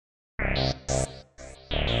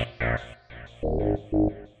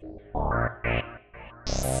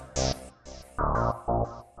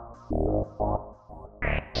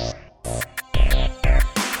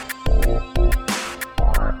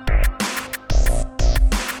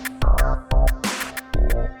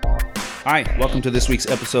Hi, welcome to this week's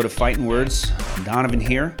episode of Fighting Words. Donovan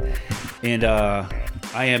here, and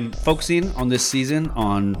I am focusing on this season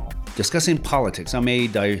on discussing politics. I may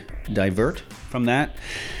divert from that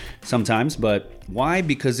sometimes, but why?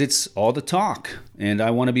 Because it's all the talk, and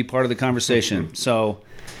I want to be part of the conversation. So,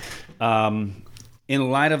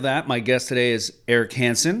 in light of that, my guest today is Eric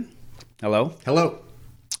Hansen. Hello. Hello.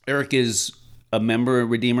 Eric is a member,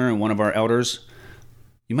 redeemer, and one of our elders.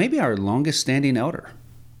 You may be our longest standing elder.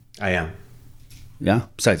 I am. Yeah,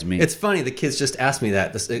 besides me. It's funny, the kids just asked me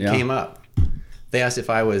that. It came up. They asked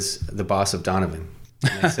if I was the boss of Donovan.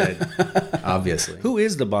 And I said, obviously. Who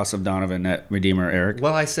is the boss of Donovan at Redeemer, Eric?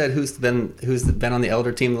 Well, I said, who's been on the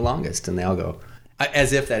elder team the longest? And they all go,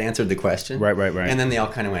 as if that answered the question. Right. And then they all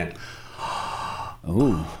kind of went,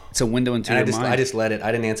 oh, it's a window into your mind. I just let it.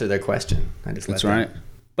 I didn't answer their question. That's right.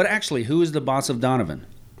 But actually, who is the boss of Donovan?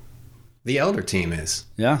 The elder team is.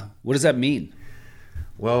 Yeah. What does that mean?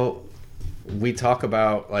 Well, we talk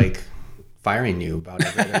about firing you about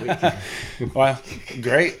every other week. Well,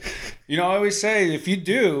 great. You know, I always say if you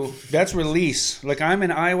do, that's release. Like I'm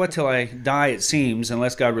in Iowa till I die, it seems,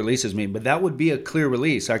 unless God releases me. But that would be a clear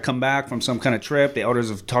release. I come back from some kind of trip. The elders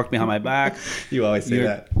have talked behind my back. You always say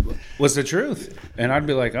that. What's the truth? And I'd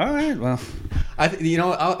be like, all right, well. I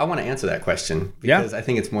want to answer that question because I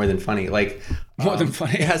think it's more than funny. More than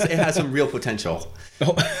funny. It has some real potential.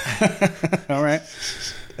 Oh. All right.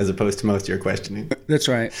 As opposed to most of your questioning. That's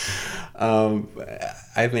right.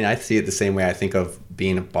 I see it the same way I think of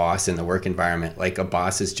being a boss in the work environment. Like a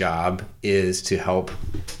boss's job is to help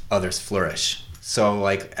others flourish. So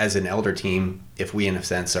as an elder team, if we in a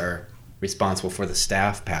sense are responsible for the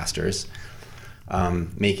staff pastors,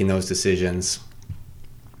 making those decisions,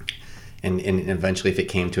 and eventually if it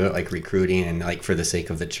came to it, recruiting and for the sake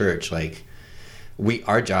of the church,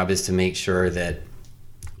 our job is to make sure that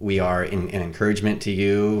we are an encouragement to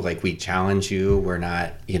you. We challenge you. We're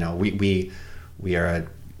not, we are,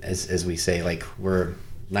 as we say, we're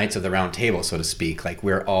knights of the round table, so to speak.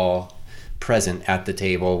 We're all present at the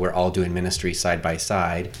table. We're all doing ministry side by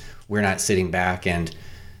side. We're not sitting back and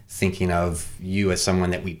thinking of you as someone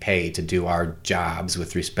that we pay to do our jobs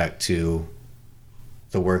with respect to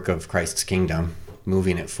the work of Christ's kingdom,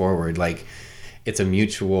 moving it forward. It's a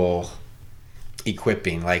mutual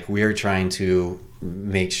equipping. We're trying to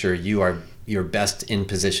make sure you're best in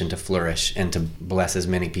position to flourish and to bless as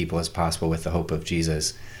many people as possible with the hope of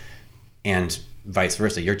Jesus, and vice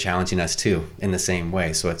versa. You're challenging us too in the same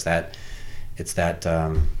way. So it's that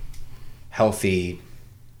healthy,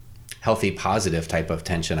 positive type of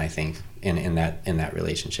tension, I think, in that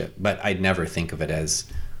relationship. But I'd never think of it as,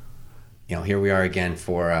 here we are again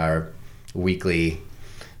for our weekly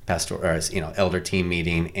elder team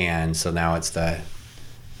meeting, and so now it's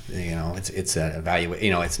it's an evaluate.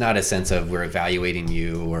 It's not a sense of we're evaluating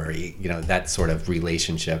you or that sort of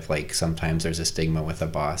relationship. Sometimes there's a stigma with a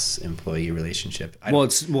boss-employee relationship. I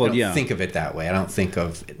don't think of it that way. I don't think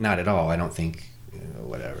of not at all. I don't think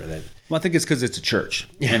whatever that. Well, I think it's because it's a church,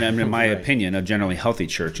 and in my opinion, a generally healthy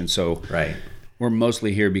church, and so we're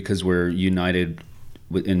mostly here because we're united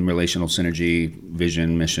in relational synergy,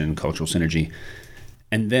 vision, mission, cultural synergy,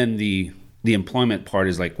 and then the employment part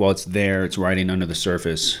is it's there, it's riding under the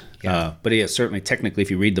surface. Yeah. But certainly, technically,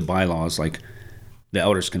 if you read the bylaws, the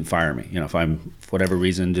elders can fire me. If I'm, for whatever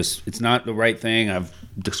reason, it's not the right thing, I've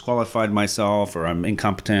disqualified myself or I'm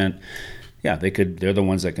incompetent. Yeah, they could. They're the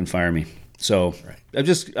ones that can fire me. So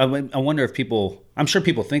I wonder if people, I'm sure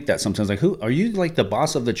people think that sometimes, who are you, the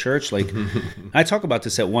boss of the church? I talk about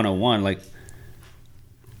this at 101.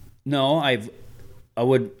 No, I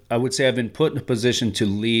would say I've been put in a position to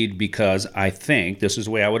lead because I think, this is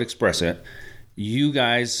the way I would express it, you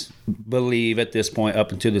guys believe at this point,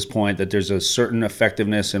 up until this point, that there's a certain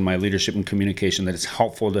effectiveness in my leadership and communication, that it's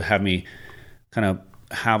helpful to have me kind of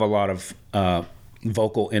have a lot of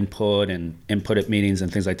vocal input and input at meetings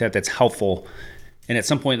and things like that. That's helpful. And at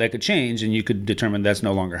some point that could change and you could determine that's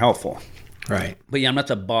no longer helpful. Right. But yeah, I'm not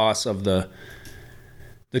the boss of the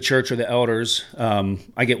church or the elders.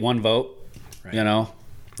 I get one vote. Right.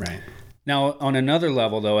 Right. Now, on another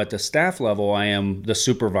level, though, at the staff level, I am the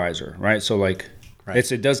supervisor, right? So,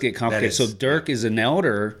 it does get complicated. So Dirk is an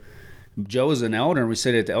elder, Joe is an elder, and we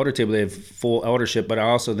sit at the elder table. They have full eldership, but I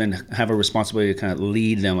also then have a responsibility to kind of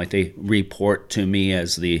lead them. They report to me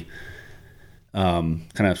as the kind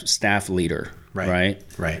of staff leader, right?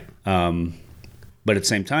 Right. But at the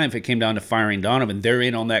same time, if it came down to firing Donovan, they're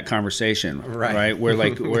in on that conversation, right? Where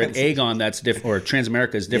where at Aegon that's different, or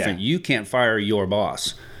Transamerica is different. Yeah. You can't fire your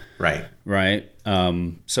boss, right?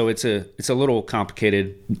 So it's a little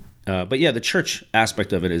complicated, but yeah, the church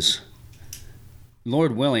aspect of it is,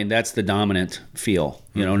 Lord willing, that's the dominant feel,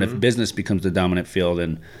 And if business becomes the dominant field,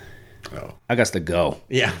 then I got to go.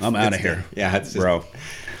 Yeah, I'm out of here. Yeah, it's bro.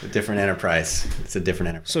 A different enterprise. It's a different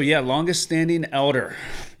enterprise. So yeah, longest standing elder,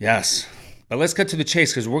 yes. But let's cut to the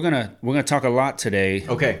chase because we're gonna talk a lot today.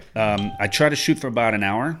 Okay. I try to shoot for about an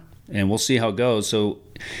hour, and we'll see how it goes. So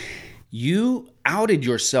you outed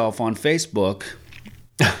yourself on Facebook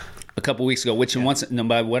a couple weeks ago, which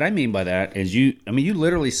by what I mean by that is you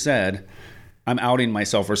literally said, "I'm outing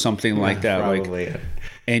myself" or something like that. Probably.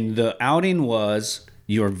 And the outing was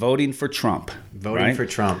you're voting for Trump. Voting for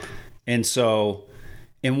Trump. And so,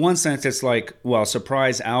 in one sense, it's like, well,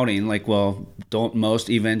 surprise outing. Like, well, don't most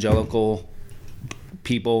evangelical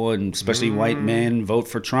people, and especially white men, vote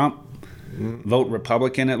for Trump? Vote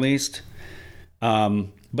Republican, at least.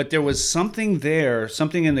 But there was something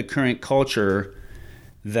in the current culture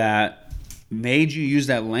that made you use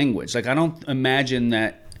that language. Like, I don't imagine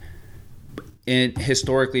that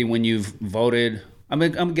historically when you've voted,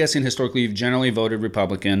 I'm guessing historically you've generally voted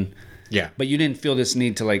Republican. Yeah. But you didn't feel this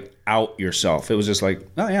need to like out yourself. It was just like,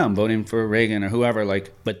 oh yeah, I'm voting for Reagan or whoever.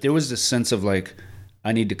 Like, but there was this sense of like,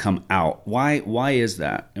 I need to come out. Why is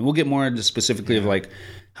that? And we'll get more into specifically of like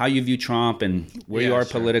how you view Trump and where you are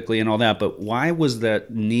politically and all that. But why was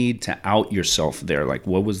that need to out yourself there? Like,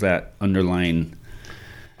 what was that underlying?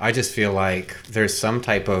 I just feel like there's some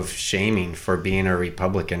type of shaming for being a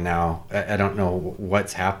Republican now. I don't know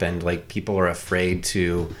what's happened. Like, people are afraid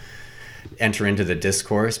to enter into the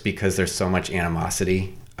discourse because there's so much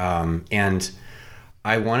animosity. And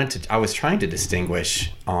I was trying to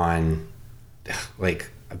distinguish on, like,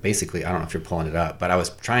 basically, I don't know if you're pulling it up, but I was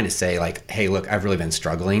trying to say, like, hey, look, I've really been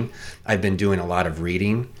struggling. I've been doing a lot of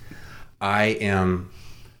reading. I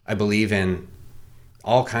believe in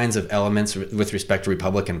all kinds of elements with respect to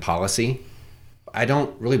Republican policy. I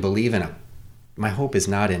don't really believe my hope is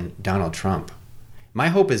not in Donald Trump. My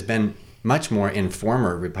hope has been much more in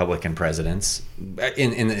former Republican presidents,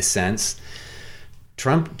 in a sense.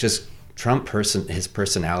 His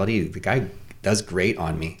personality, the guy does great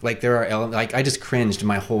on me. Like, there are elements, like, I just cringed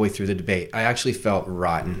my whole way through the debate. I actually felt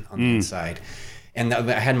rotten on the inside. And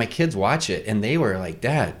I had my kids watch it, and they were like,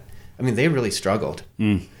 Dad, they really struggled.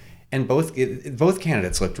 And both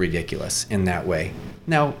candidates looked ridiculous in that way.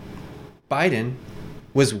 Now, Biden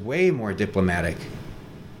was way more diplomatic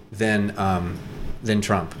than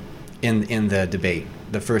Trump in the debate.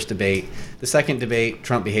 The first debate. The second debate,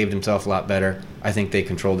 Trump behaved himself a lot better. I think they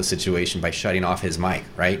controlled the situation by shutting off his mic,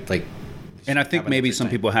 right? Like, and I think maybe some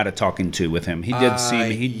people had a talking to with him.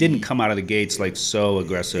 He didn't come out of the gates like so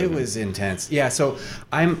aggressive. It was intense. Yeah, so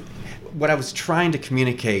what I was trying to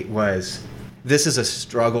communicate was, this is a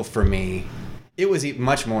struggle for me. It was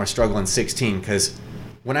much more a struggle in 2016 because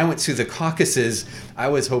when I went to the caucuses, I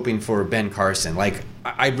was hoping for Ben Carson. Like,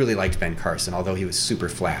 I really liked Ben Carson, although he was super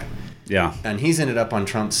flat. Yeah. And he's ended up on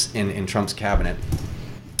in Trump's cabinet.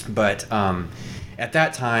 But at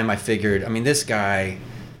that time, I figured, this guy,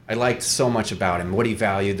 I liked so much about him, what he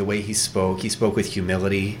valued, the way he spoke. He spoke with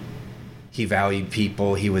humility. He valued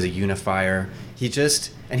people. He was a unifier. He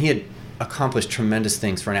had accomplished tremendous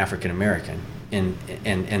things for an African American. And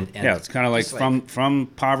yeah, it's kind of like from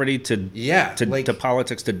poverty to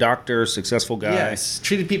politics to doctor, successful guy. Yes,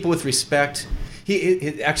 treated people with respect.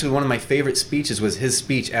 He actually, one of my favorite speeches was his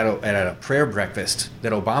speech at a prayer breakfast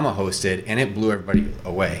that Obama hosted, and it blew everybody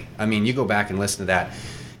away. You go back and listen to that.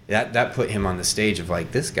 That put him on the stage of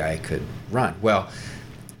like, this guy could run. Well,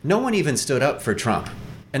 no one even stood up for Trump,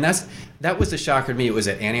 and that was the shocker to me. It was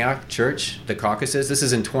at Antioch Church, the caucuses. This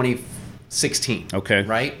is in 2016. Okay.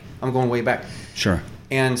 Right? I'm going way back. Sure.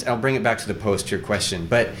 And I'll bring it back to the post, your question.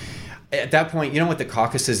 But at that point, with the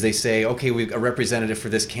caucuses, they say, okay, we've a representative for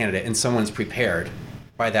this candidate, and someone's prepared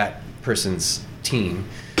by that person's team,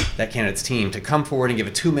 that candidate's team, to come forward and give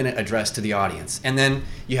a 2-minute address to the audience. And then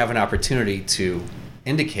you have an opportunity to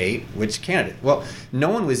indicate which candidate. Well, no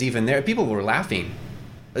one was even there. People were laughing.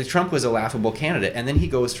 Like, Trump was a laughable candidate. And then he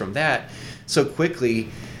goes from that so quickly,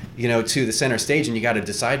 to the center stage, and you got to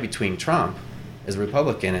decide between Trump as a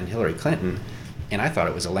Republican and Hillary Clinton. And I thought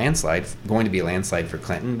it was going to be a landslide for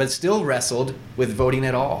Clinton, but still wrestled with voting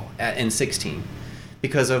at all in 2016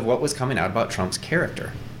 because of what was coming out about Trump's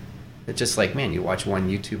character. It's just like, man, you watch one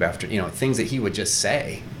YouTube after, things that he would just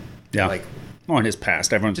say. Yeah. Like, in his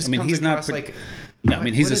past, everyone. He's not like. No,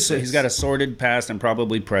 he's got a sordid past and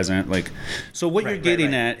probably present. Like, so what you're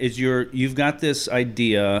getting at is you've got this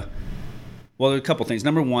idea. Well, there are a couple things.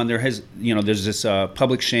 Number one, there's this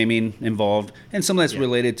public shaming involved, and some of that's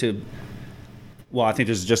related to. Well, I think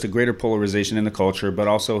there's just a greater polarization in the culture, but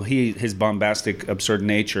also his bombastic, absurd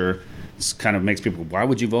nature kind of makes people, why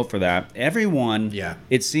would you vote for that? Everyone,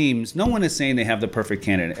 it seems, no one is saying they have the perfect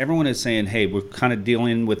candidate. Everyone is saying, hey, we're kind of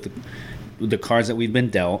dealing with the cards that we've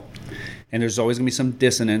been dealt, and there's always going to be some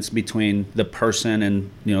dissonance between the person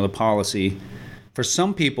and the policy. For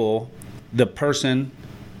some people,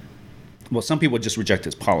 some people just reject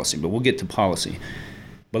his policy, but we'll get to policy.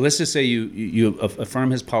 But let's just say you affirm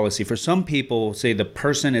his policy. For some people, say the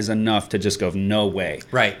person is enough to just go, no way.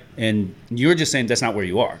 Right. And you're just saying that's not where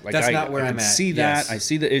you are. Like, that's not where I'm at. I see that. Yes. I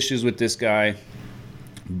see the issues with this guy.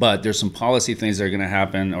 But there's some policy things that are going to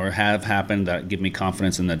happen or have happened that give me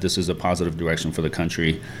confidence in that this is a positive direction for the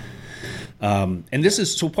country. And this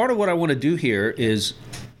is, so part of what I want to do here is,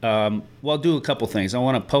 I'll do a couple things. I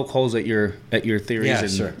want to poke holes at your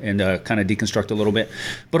theories and kind of deconstruct a little bit.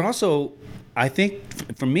 But also, I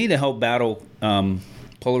think for me to help battle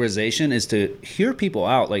polarization is to hear people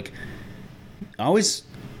out. Like, I always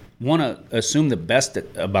want to assume the best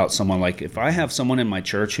about someone. Like, if I have someone in my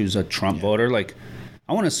church who's a Trump voter, like,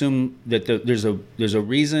 I want to assume that there's a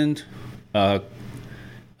reasoned,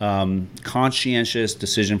 conscientious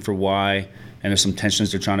decision for why, and there's some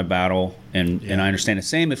tensions they're trying to battle. And I understand the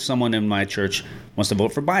same if someone in my church wants to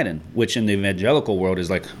vote for Biden, which in the evangelical world is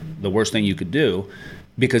like the worst thing you could do.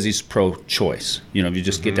 Because he's pro-choice. If you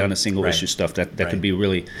just get down to single issue stuff, that could be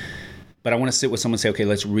really. But I want to sit with someone and say, okay,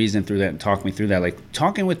 let's reason through that and talk me through that. Like,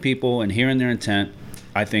 talking with people and hearing their intent,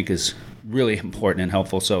 I think is really important and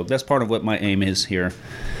helpful. So that's part of what my aim is here.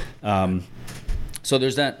 So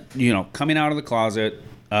there's that, coming out of the closet.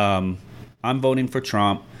 I'm voting for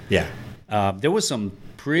Trump. Yeah. There was some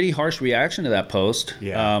pretty harsh reaction to that post.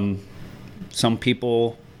 Yeah. Some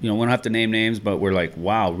people. We don't have to name names, but we're like,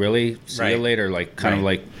 wow, really? See you later. Like, kind of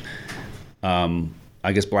like,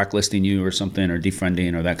 I guess, blacklisting you or something, or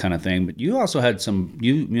defriending or that kind of thing. But you also had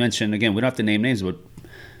you mentioned, again, we don't have to name names, but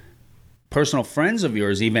personal friends of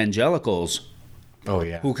yours, evangelicals,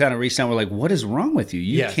 who kind of reached out and were like, what is wrong with you?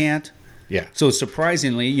 You can't. Yeah. So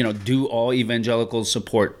surprisingly, do all evangelicals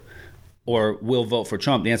support or will vote for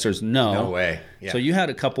Trump? The answer is no. No way. Yeah. So you had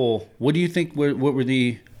a couple, what do you think, what were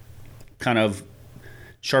the kind of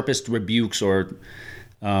sharpest rebukes or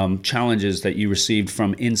challenges that you received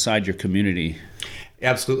from inside your community?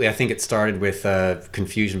 Absolutely. I think it started with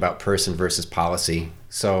confusion about person versus policy.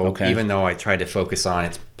 So even though I tried to focus on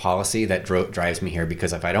its policy, that drives me here,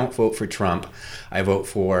 because if I don't vote for Trump, I'm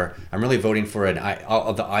really voting for all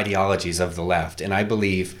of the ideologies of the left. And I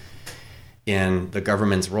believe in the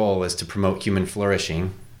government's role is to promote human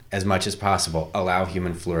flourishing as much as possible, allow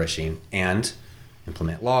human flourishing, and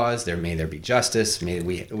implement laws. May there be justice. May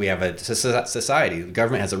we have a society. The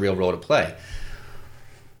government has a real role to play.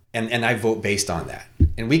 And I vote based on that.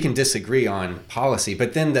 And we can disagree on policy,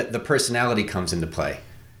 but then the personality comes into play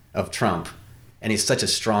of Trump. And he's such a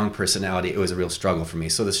strong personality, it was a real struggle for me.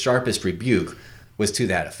 So the sharpest rebuke was to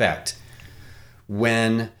that effect.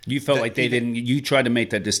 When you felt like they didn't, you tried to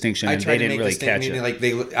make that distinction and they didn't really catch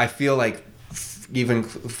it. I feel like even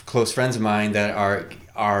close friends of mine that are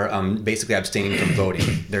basically abstaining from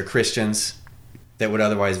voting. They're Christians that would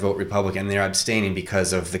otherwise vote Republican. They're abstaining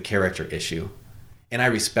because of the character issue. And I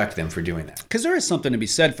respect them for doing that. Because there is something to be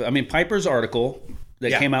said for, Piper's article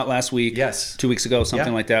that came out last week, 2 weeks ago,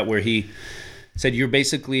 something like that, where he said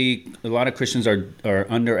a lot of Christians are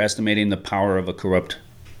underestimating the power of a corrupt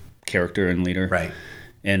character and leader. Right.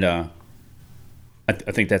 And I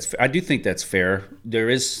do think that's fair.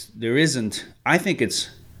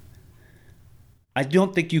 I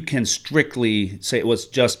don't think you can strictly say it was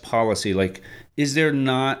just policy. Like, is there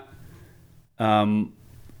not,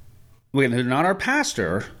 they're not our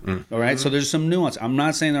pastor, all right? So there's some nuance. I'm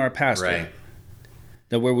not saying they're our pastor. Right.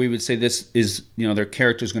 That where we would say this is, their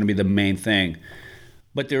character is going to be the main thing.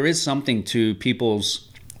 But there is something to people's,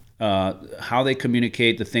 how they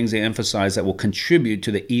communicate, the things they emphasize that will contribute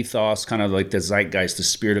to the ethos, kind of like the zeitgeist, the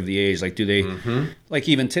spirit of the age. Like, do they, like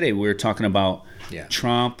even today, we were talking about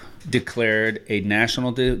Trump declared a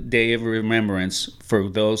national day of remembrance for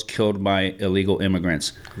those killed by illegal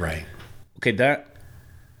immigrants. Right. Okay,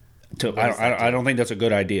 I don't think that's a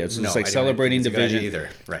good idea. It's like celebrating division either.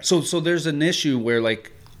 Right. So there's an issue where,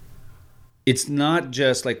 like, it's not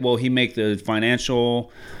just like, well, he make the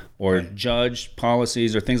financial or judge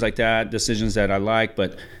policies or things like that, decisions that I like,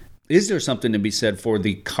 but is there something to be said for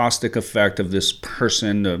the caustic effect of this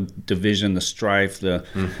person, the division, the strife, the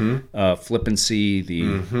flippancy, the...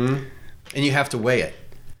 And you have to weigh it.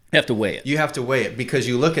 You have to weigh it. You have to weigh it because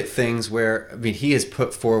you look at things where, I mean, he has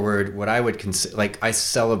put forward what I would consider, like, I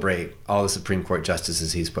celebrate all the Supreme Court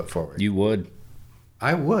justices he's put forward. You would.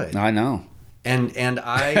 I would. I know. And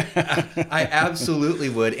I I absolutely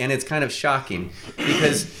would, and it's kind of shocking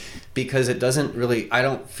because it doesn't really, I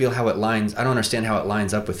don't understand how it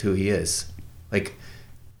lines up with who he is. Like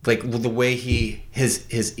the way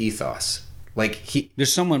his ethos. Like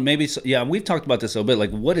there's someone we've talked about this a little bit.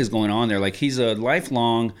 Like, what is going on there? Like, he's a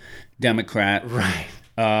lifelong Democrat, right?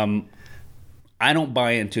 I don't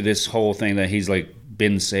buy into this whole thing that he's like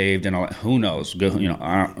been saved and all that. Who knows? At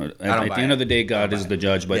the end of the day, God is the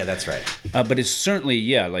judge. But yeah, that's right. But it's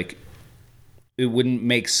certainly like it wouldn't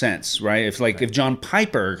make sense, right? If John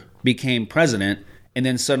Piper became president and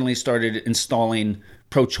then suddenly started installing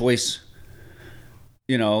pro-choice,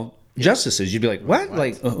 justices, you'd be like, what?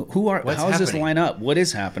 Like, how does this line up? What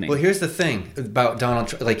is happening? Well, here's the thing about Donald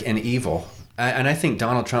Trump, like, and evil. And I think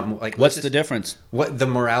Donald Trump, like, what's the difference? What the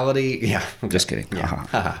morality? Yeah, okay. Just kidding.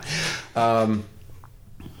 Yeah.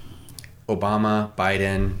 Obama,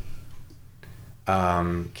 Biden,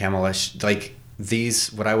 Kamala, like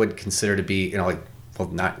these, what I would consider to be,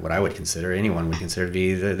 not what I would consider, anyone would consider to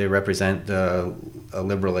be, they represent a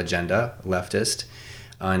liberal agenda, leftist.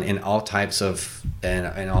 In all types of,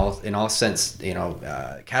 in all sense,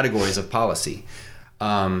 categories of policy.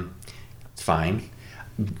 It's fine.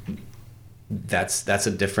 That's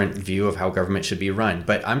a different view of how government should be run.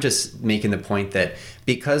 But I'm just making the point that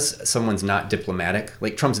because someone's not diplomatic,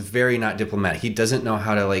 like Trump's very not diplomatic. He doesn't know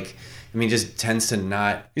how to just tends to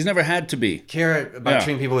not. He's never had to be. Care about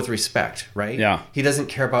treating people with respect, right? Yeah. He doesn't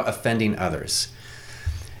care about offending others.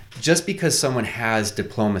 Just because someone has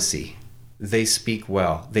diplomacy, they speak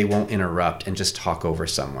well. They won't interrupt and just talk over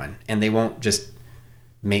someone. And they won't just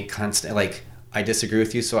make constant, I disagree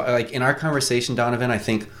with you. So, in our conversation, Donovan, I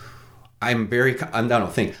think I'm very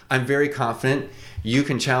confident you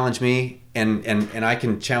can challenge me and I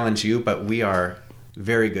can challenge you, but we are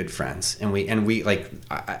very good friends. And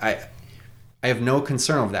I have no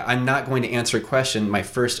concern over that. I'm not going to answer a question. My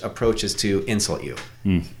first approach is to insult you.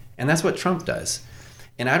 And that's what Trump does.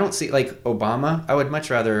 And I don't see, Obama, I would much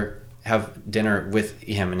rather have dinner with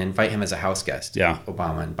him and invite him as a house guest. Yeah.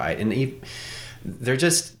 Obama and Biden. And they're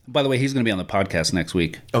just... By the way, he's going to be on the podcast next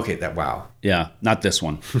week. Okay, wow. Yeah, not this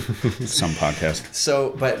one. Some podcast.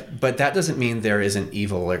 So, but that doesn't mean there isn't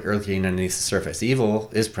evil lurking underneath the surface. Evil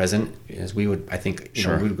is present, as we would, I think,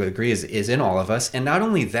 we would agree, is in all of us. And not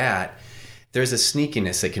only that, there's a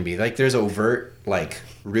sneakiness that can be, there's overt,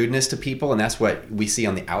 rudeness to people, and that's what we see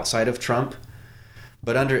on the outside of Trump.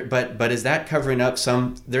 But is that covering up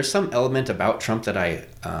there's some element about Trump that I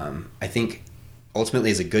think ultimately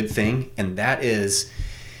is a good thing, and that is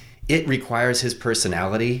it requires his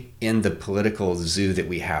personality in the political zoo that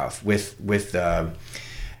we have with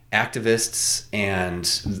activists and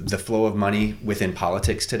the flow of money within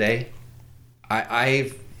politics today.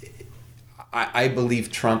 I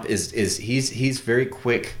believe Trump he's very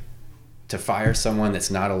quick to fire someone that's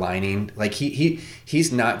not aligning.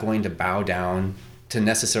 He's not going to bow down to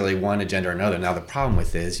necessarily one agenda or another. Now the problem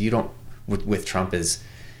with Trump is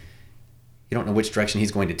you don't know which direction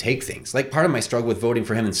he's going to take things. Part of my struggle with voting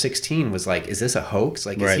for him in 2016 was is this a hoax?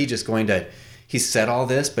 Right. Is he just going to, he said all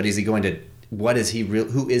this, but is he going to, what is he real?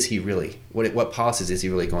 Who is he really? What policies is he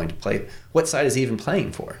really going to play? What side is he even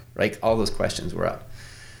playing for? Right? All those questions were up.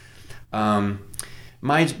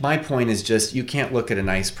 My point is just, you can't look at a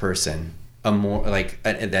nice person,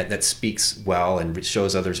 that speaks well and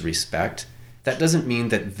shows others respect. That doesn't mean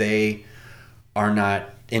that they are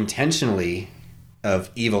not intentionally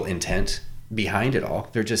of evil intent behind it all.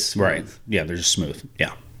 They're just smooth. Right. Yeah, they're just smooth.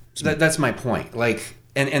 Yeah. That's my point.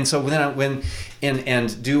 And so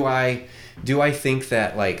do I think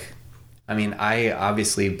that I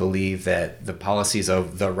obviously believe that the policies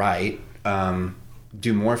of the right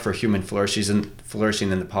do more for human flourishing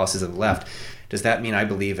than the policies of the left. Does that mean I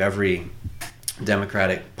believe every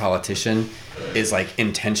Democratic politician is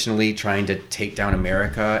intentionally trying to take down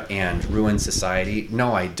America and ruin society?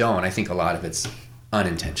 No, I don't. I think a lot of it's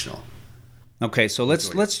unintentional. Okay, so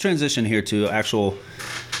let's transition here to actual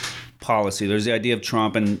policy. There's the idea of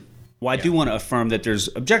Trump, and I do want to affirm that there's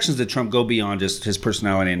objections that Trump go beyond just his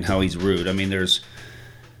personality and how he's rude. I mean, there's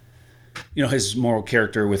his moral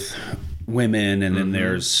character with women, and then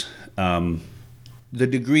there's the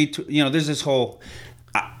degree to there's this whole.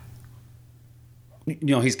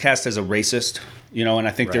 He's cast as a racist, and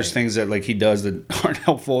I think there's things that he does that aren't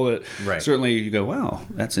helpful. That certainly you go, wow,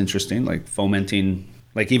 that's interesting. Fomenting,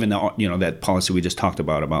 even the that policy we just talked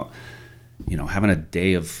about having a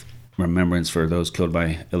day of remembrance for those killed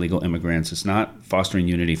by illegal immigrants. It's not fostering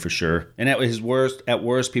unity for sure. And at worst,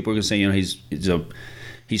 people are going to say,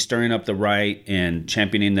 he's stirring up the right and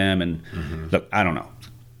championing them. And look, I don't know.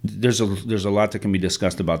 There's a lot that can be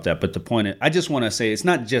discussed about that. But the point, I just want to say, it's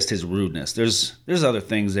not just his rudeness. There's other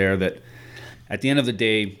things there that, at the end of the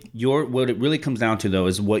day, what it really comes down to, though,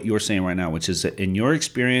 is what you're saying right now, which is that in your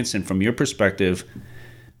experience and from your perspective,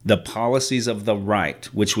 the policies of the right,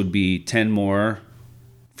 which would be 10 more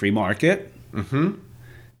free market,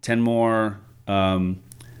 10 more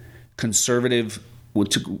conservative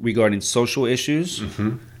regarding social issues,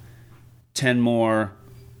 10 more,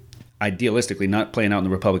 idealistically, not playing out in the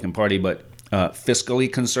Republican Party, but fiscally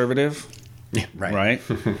conservative. Yeah, right.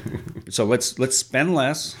 So let's spend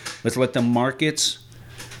less. Let's let the markets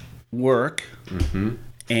work,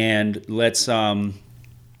 and let's kind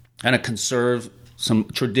of conserve some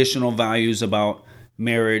traditional values about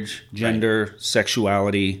marriage, gender,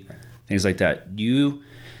 sexuality, things like that.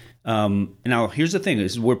 Now here's the thing: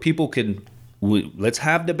 is where people let's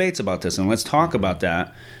have debates about this and let's talk about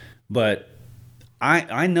that. But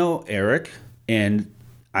I know Eric, and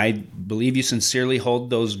I believe you sincerely hold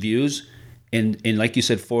those views. And like you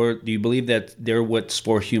said, do you believe that they're what's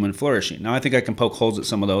for human flourishing? Now, I think I can poke holes at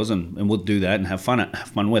some of those, and we'll do that and have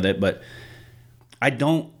fun with it. But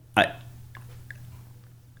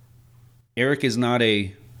Eric is not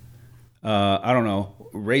a,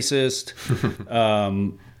 racist,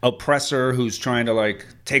 oppressor who's trying to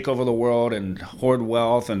take over the world and hoard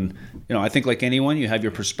wealth. And I think like anyone, you have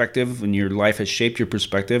your perspective, and your life has shaped your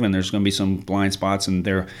perspective, and there's going to be some blind spots in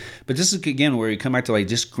there. But this is again where you come back to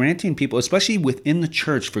just granting people, especially within the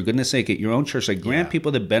church, for goodness sake, at your own church, grant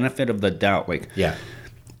people the benefit of the doubt.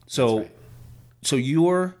 So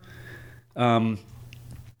you're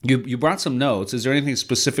you brought some notes. Is there anything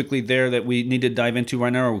specifically there that we need to dive into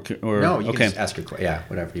right now? Or no, you can just ask your question. Yeah,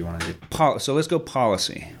 whatever you want to do. So let's go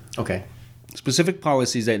policy. Okay. Specific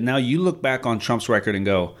policies that now you look back on Trump's record and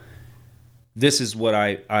go, this is what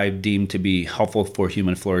I deem to be helpful for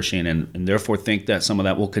human flourishing, and therefore think that some of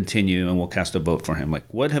that will continue and we'll cast a vote for him.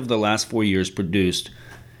 What have the last 4 years produced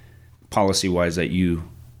policy-wise that you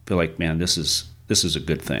feel like, man, this is a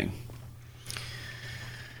good thing?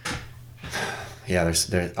 Yeah,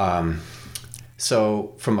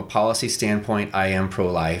 so from a policy standpoint, I am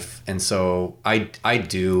pro-life, and so I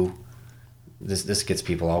do. This gets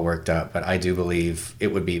people all worked up, but I do believe it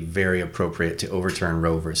would be very appropriate to overturn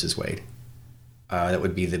Roe versus Wade. That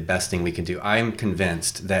would be the best thing we can do. I'm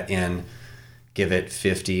convinced that give it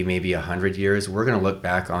 50, maybe 100 years, we're going to look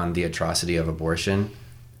back on the atrocity of abortion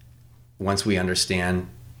once we understand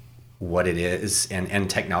what it is, and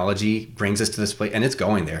technology brings us to this place, and it's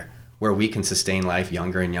going there, where we can sustain life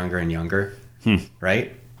younger and younger and younger,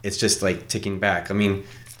 right? It's just ticking back. I mean,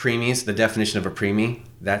 preemies, the definition of a preemie,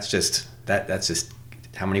 that's just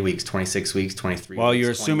how many weeks? 26 weeks, 23 well, weeks?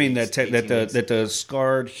 You're assuming that the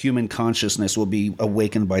scarred human consciousness will be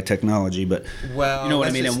awakened by technology, but you know what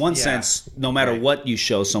I mean? In one sense, no matter what you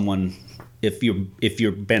show someone, if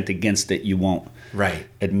you're bent against it, you won't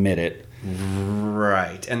admit it.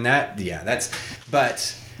 Right. And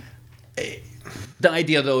but the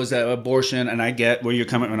idea, though, is that abortion, and I get where you're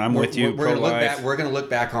coming from, and I'm with you, pro-life. We're going to look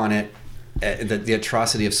back on it. The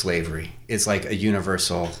atrocity of slavery is like a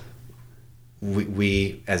universal.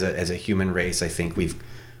 We as a human race, I think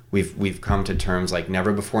we've come to terms like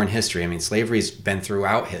never before in history. I mean, slavery's been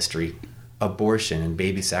throughout history. Abortion and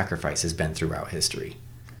baby sacrifice has been throughout history.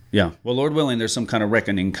 Yeah. Well, Lord willing, there's some kind of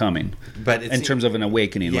reckoning coming. But in terms of an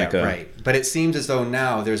awakening, right. But it seems as though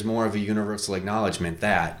now there's more of a universal acknowledgement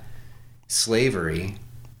that slavery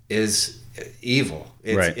is evil.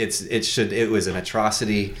 It was an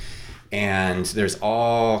atrocity, and there's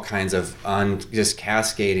all kinds of just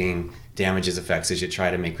cascading damages effects as you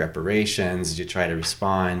try to make reparations, as you try to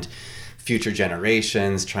respond, future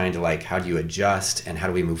generations trying to how do you adjust and how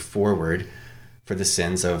do we move forward for the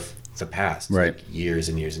sins of the past, years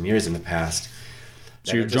and years and years in the past.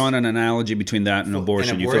 So you're drawing an analogy between that and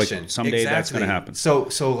abortion. You feel like someday that's going to happen. So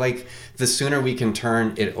the sooner we can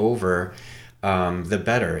turn it over, the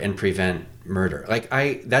better, and prevent murder.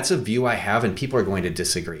 That's a view I have, and people are going to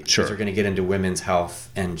disagree. Sure. Because they're going to get into women's health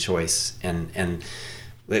and choice, and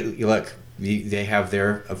look, they have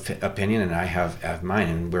their opinion and I have mine,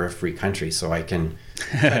 and we're a free country, so I can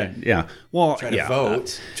try to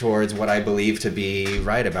vote towards what I believe to be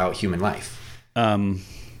right about human life.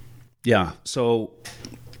 So,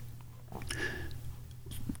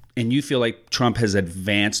 and you feel like Trump has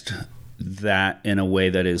advanced that in a way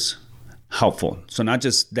that is helpful. So not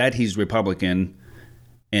just that he's Republican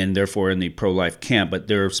and therefore in the pro-life camp, but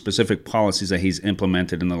there are specific policies that he's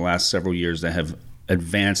implemented in the last several years that have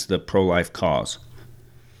advance the pro-life cause.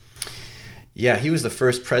 Yeah, he was the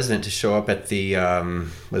first president to show up at the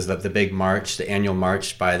the big march, the annual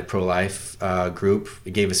march by the pro-life group.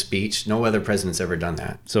 He gave a speech. No other president's ever done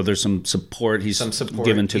that. So there's some support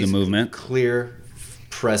given to the movement. Clear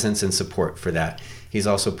presence and support for that. He's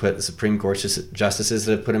also put the Supreme Court justices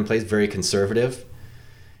that have put in place very conservative.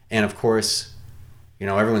 And of course,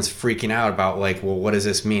 everyone's freaking out about like, well, what does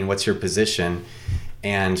this mean? What's your position?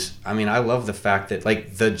 And I mean, I love the fact that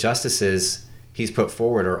like the justices he's put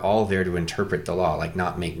forward are all there to interpret the law, like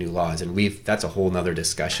not make new laws. And that's a whole nother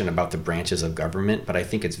discussion about the branches of government. But I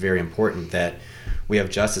think it's very important that we have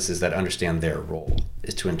justices that understand their role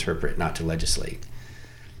is to interpret, not to legislate.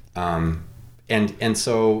 And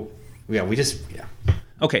so, yeah.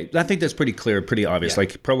 Okay, I think that's pretty clear, pretty obvious. Yeah.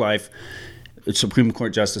 Like pro-life, Supreme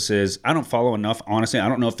Court justices, I don't follow enough, honestly. I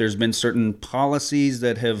don't know if there's been certain policies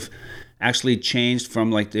that have actually changed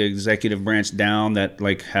from like the executive branch down that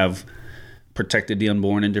like have protected the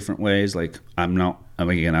unborn in different ways. Like I don't know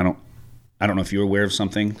if you're aware of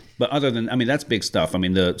something, but other than, that's big stuff. I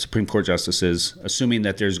mean, the Supreme Court justices, assuming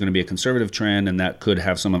that there's going to be a conservative trend and that could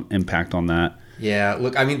have some impact on that. Yeah,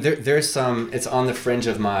 look, I mean, there's some, it's on the fringe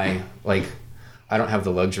of my, like, I don't have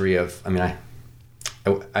the luxury of, I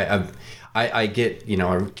get,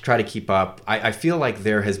 I try to keep up. I feel like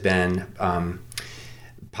there has been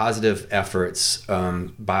positive efforts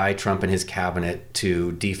by Trump and his cabinet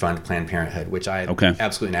to defund Planned Parenthood, which I am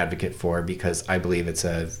absolutely an advocate for because I believe it's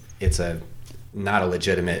a not a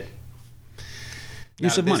legitimate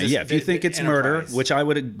use of money. Yeah, if you think it's murder, which I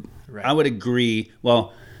would agree.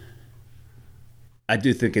 Well, I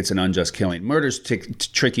do think it's an unjust killing. Murder's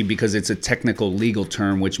tricky because it's a technical legal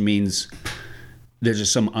term, which means there's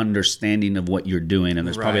just some understanding of what you're doing, and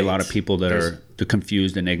there's probably a lot of people that are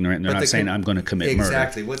confused and ignorant, and they're not saying, I'm going to commit murder.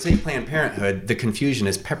 Exactly. What's in Planned Parenthood, the confusion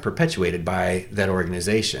is perpetuated by that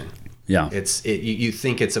organization. Yeah. You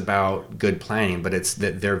think it's about good planning, but it's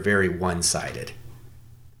that they're very one-sided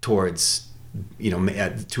towards,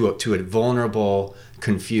 to a vulnerable,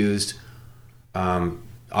 confused,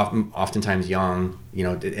 oftentimes young,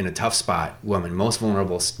 in a tough spot, woman, most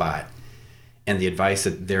vulnerable spot. And the advice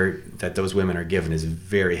that those women are given is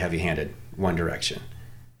very heavy-handed, one direction.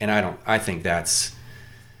 And I think that's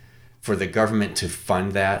for the government to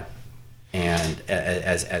fund that, and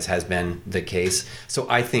as has been the case. So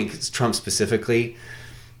I think Trump specifically,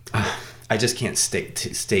 I just can't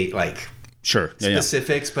state like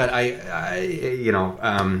specifics, but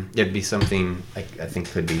it'd be something I think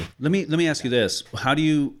could be. Let me ask you this: have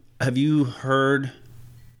you heard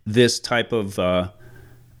this type of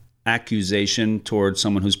accusation towards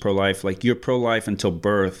someone who's pro-life? Like, you're pro-life until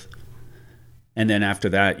birth, and then after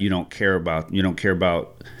that you don't care about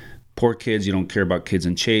poor kids, you don't care about kids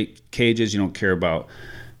in cages, you don't care about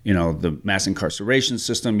the mass incarceration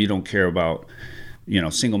system, you don't care about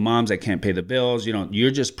single moms that can't pay the bills,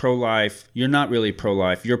 you're just pro-life. You're not really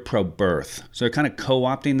pro-life, you're pro-birth. So they're kind of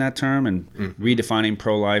co-opting that term and redefining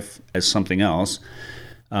pro-life as something else,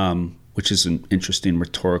 which is an interesting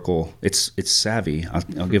rhetorical. It's savvy.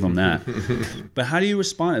 I'll give them that. But how do you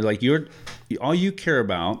respond? Like, all you care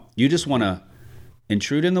about, you just want to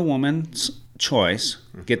intrude in the woman's choice,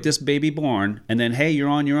 get this baby born, and then, hey, you're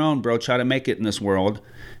on your own, bro. Try to make it in this world,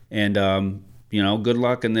 and good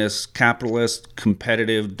luck in this capitalist,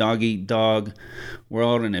 competitive, dog-eat-dog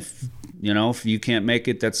world. And if you can't make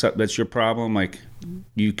it, that's your problem. Like,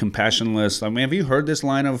 you compassionless. I mean, have you heard this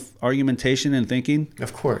line of argumentation and thinking?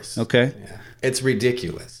 Of course. Okay. Yeah. It's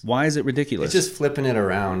ridiculous. Why is it ridiculous? It's just flipping it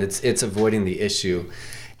around. It's avoiding the issue,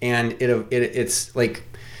 and it's like,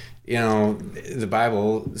 the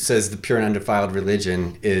Bible says the pure and undefiled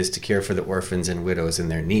religion is to care for the orphans and widows in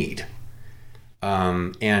their need,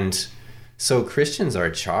 and so Christians are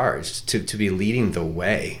charged to be leading the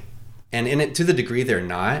way, and to the degree they're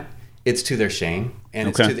not, it's to their shame,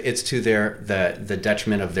 and it's to their the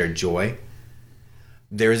detriment of their joy.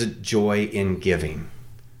 There is a joy in giving.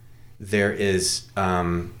 There is,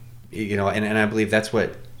 and I believe that's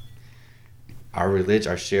what our religion,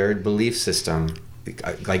 our shared belief system,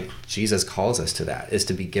 like Jesus calls us to that, is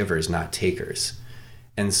to be givers, not takers.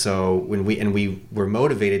 And so when we're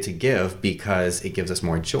motivated to give because it gives us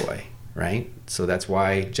more joy, right? So that's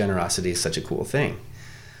why generosity is such a cool thing.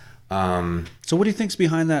 So what do you think's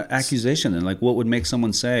behind that accusation then? Like, what would make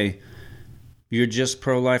someone say, you're just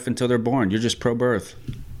pro-life until they're born, you're just pro-birth?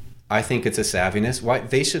 I think it's a savviness. Why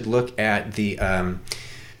they should look at the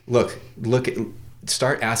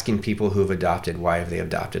start asking people who've adopted, why have they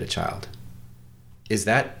adopted a child? Is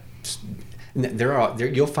that,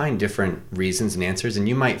 You'll find different reasons and answers, and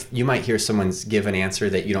you might hear someone's give an answer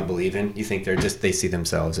that you don't believe in. You think they see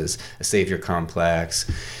themselves as a savior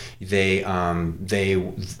complex. They're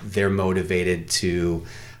motivated to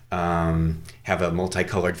have a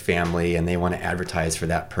multicolored family, and they want to advertise for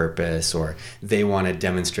that purpose, or they want to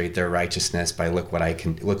demonstrate their righteousness by look what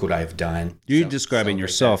I've done. You're describing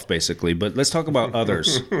yourself basically, but let's talk about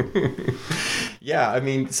others. Yeah, I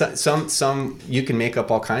mean, some you can make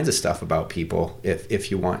up all kinds of stuff about people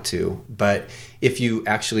if you want to, but if you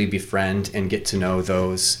actually befriend and get to know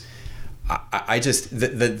those, I just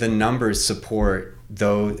the numbers support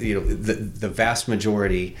though, the vast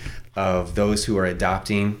majority of those who are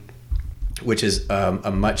adopting, which is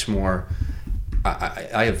a much more,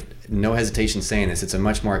 I have no hesitation saying this, it's a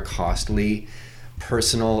much more costly,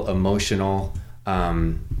 personal, emotional,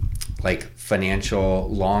 like financial,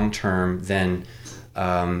 long-term than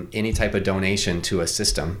any type of donation to a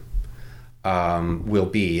system will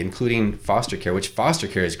be, including foster care, which foster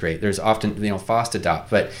care is great. There's often, FOST adopt,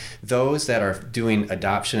 but those that are doing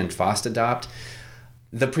adoption and FOST adopt,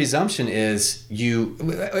 the presumption is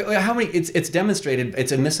it's demonstrated,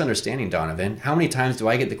 it's a misunderstanding, Donovan. How many times do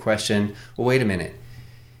I get the question, well, wait a minute,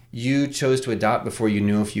 you chose to adopt before you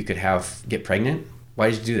knew if you could get pregnant? Why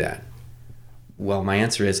did you do that? Well, my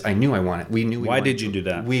answer is I knew I wanted. Why did you do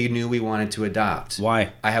that? We knew we wanted to adopt.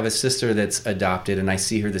 Why? I have a sister that's adopted, and I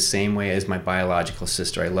see her the same way as my biological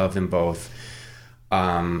sister. I love them both.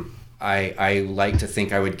 I like to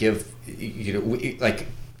think I would give,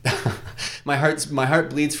 my heart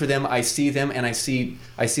bleeds for them. I see them, and I see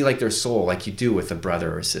like their soul, like you do with a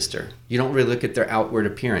brother or a sister. You don't really look at their outward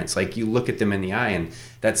appearance, like you look at them in the eye, and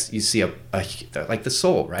you see a like the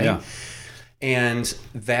soul, right? Yeah. And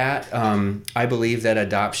that, I believe that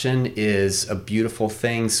adoption is a beautiful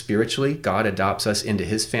thing spiritually. God adopts us into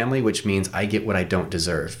his family, which means I get what I don't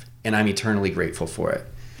deserve. And I'm eternally grateful for it.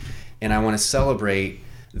 And I want to celebrate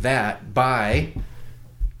that by,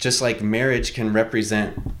 just like marriage can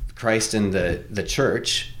represent Christ in the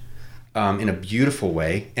church in a beautiful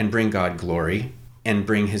way and bring God glory and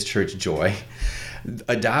bring his church joy,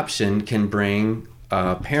 adoption can bring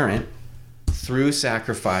a parent through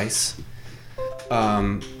sacrifice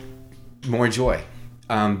more joy,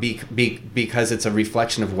 because it's a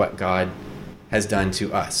reflection of what God has done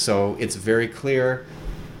to us. So it's very clear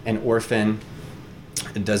an orphan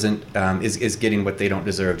doesn't is getting what they don't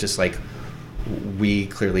deserve, just like we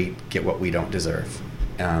clearly get what we don't deserve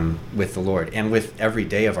with the Lord and with every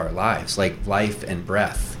day of our lives, like life and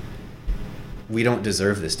breath. We don't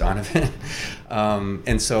deserve this, Donovan,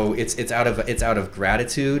 and so it's out of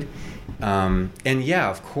gratitude. And yeah,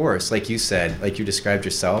 of course, like you said, like you described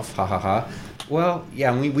yourself, well,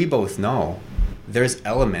 yeah, we both know there's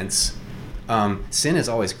elements. Sin is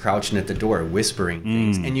always crouching at the door, whispering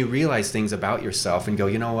things, and you realize things about yourself and go,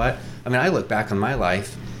 you know what? I mean, I look back on my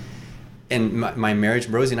life and my marriage.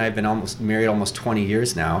 Rosie and I have been married almost 20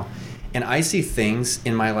 years now, and I see things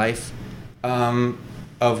in my life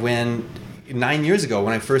of when 9 years ago,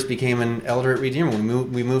 when I first became an elder at Redeemer,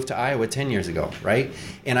 we moved to Iowa 10 years ago, right?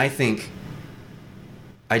 And I think,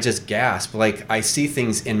 I just gasp. Like, I see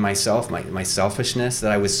things in myself, my selfishness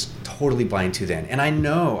that I was totally blind to then. And I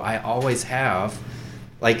know I always have,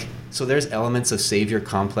 like, so there's elements of savior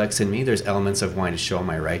complex in me. There's elements of wanting to show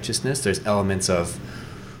my righteousness. There's elements of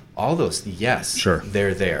all those. Yes, sure,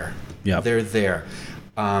 they're there. Yeah, they're there.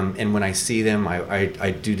 And when I see them,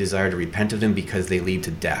 I do desire to repent of them because they lead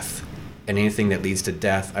to death. And anything that leads to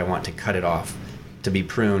death, I want to cut it off, to be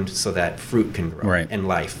pruned so that fruit can grow, right, and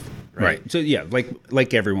life. Right. So yeah,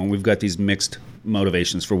 like everyone, we've got these mixed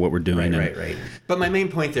motivations for what we're doing. Right. But my main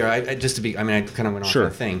point there, I kind of went off sure,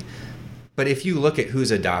 on a thing. But if you look at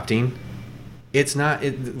who's adopting, it's not.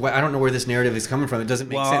 I don't know where this narrative is coming from. It doesn't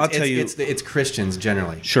make sense. I'll tell you, it's Christians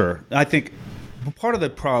generally. Sure, I think part of the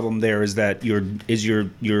problem there is that you're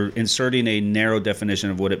inserting a narrow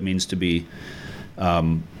definition of what it means to be.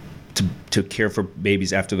 To care for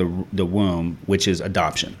babies after the womb, which is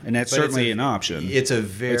adoption, and that's certainly an option. It's a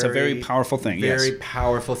very powerful thing. Very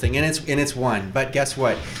powerful thing, and it's one. But guess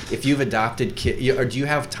what? If you've adopted kids, or do you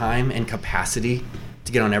have time and capacity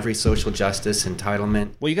to get on every social justice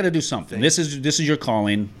entitlement? Well, you got to do something. This is your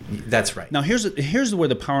calling. That's right. Now here's where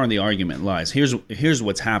the power in the argument lies. Here's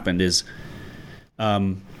what's happened is.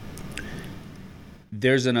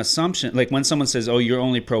 There's an assumption, like when someone says, oh, you're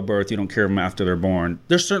only pro-birth, you don't care them after they're born.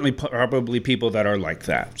 There's certainly probably people that are like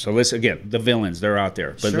that. So let's, again, the villains, they're out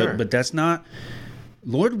there. But, sure. but that's not,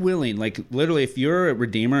 Lord willing, like literally if you're a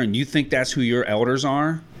Redeemer and you think that's who your elders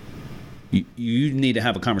are, you need to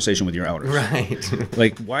have a conversation with your elders. Right.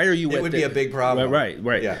 Like, why are you It would be a big problem.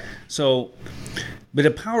 Right. Yeah. So But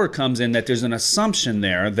the power comes in that there's an assumption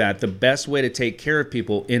there that the best way to take care of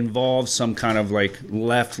people involves some kind of like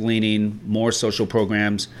left-leaning, more social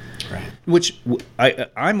programs, Right. which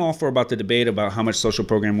I'm all for about the debate about how much social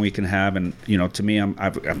program we can have. And, to me, I'm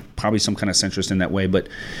probably some kind of centrist in that way. But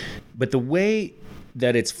the way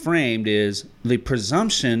that it's framed is the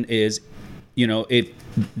presumption is,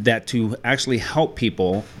 that to actually help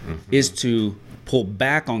people is to pull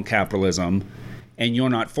back on capitalism, and you're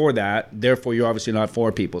not for that, therefore you're obviously not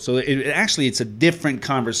for people. So it's a different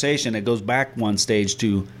conversation. It goes back one stage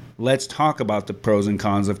to let's talk about the pros and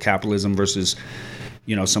cons of capitalism versus,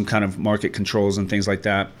 some kind of market controls and things like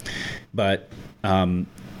that. But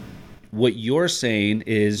what you're saying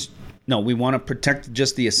is, no, we want to protect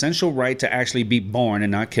just the essential right to actually be born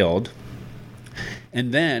and not killed.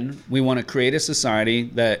 And then we want to create a society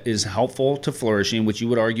that is helpful to flourishing, which you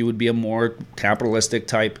would argue would be a more capitalistic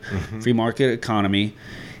type free market economy.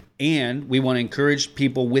 And we want to encourage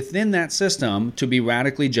people within that system to be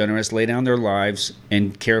radically generous, lay down their lives,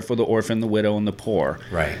 and care for the orphan, the widow, and the poor.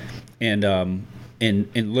 Right. And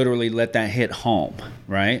literally let that hit home,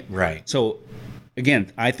 right? Right. So,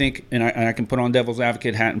 again, I think, and I can put on devil's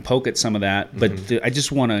advocate hat and poke at some of that, but I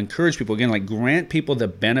just want to encourage people, again, like grant people the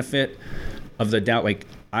benefit of the doubt. Like,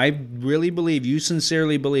 I really believe, you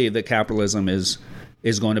sincerely believe that capitalism is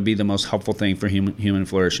going to be the most helpful thing for human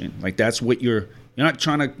flourishing. Like, that's what you're not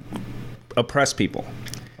trying to oppress people.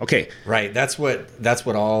 Okay. Right. That's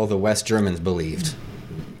what all the West Germans believed.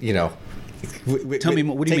 Tell me,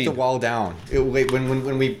 what do you mean? Take the wall down.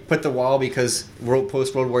 When we put the wall, because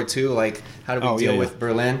post World War II, like, how do we deal with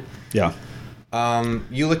Berlin? Yeah.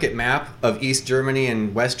 You look at map of East Germany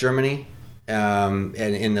and West Germany, and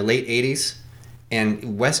in the late 80s,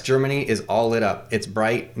 and West Germany is all lit up. It's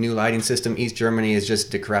bright, new lighting system. East Germany is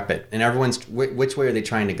just decrepit. And everyone's, which way are they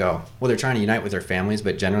trying to go? Well, they're trying to unite with their families,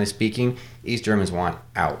 but generally speaking, East Germans want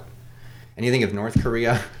out. And you think of North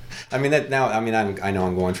Korea, I know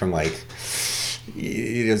I'm going from like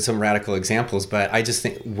some radical examples, but I just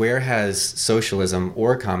think, where has socialism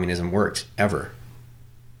or communism worked ever?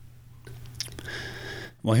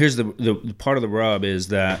 Well, here's the part of the rub is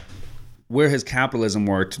that where has capitalism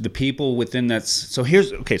worked? The people within that. So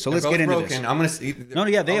let's get into this. I'm going to. No,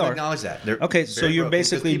 yeah, they are. Acknowledge that. Okay, so you're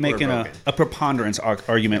basically making a preponderance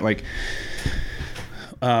argument, like.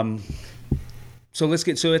 So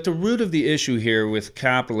at the root of the issue here with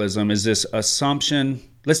capitalism is this assumption.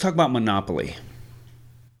 Let's talk about monopoly.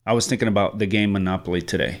 I was thinking about the game Monopoly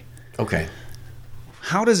today. Okay.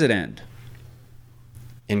 How does it end?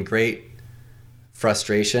 In great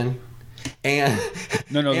frustration and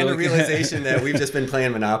a realization that we've just been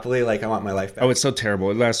playing Monopoly. Like, I want my life back. Oh, it's so terrible.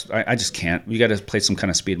 I just can't. You got to play some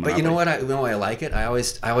kind of speed Monopoly. But you know what? I like it. I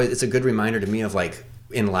always. It's a good reminder to me of, like,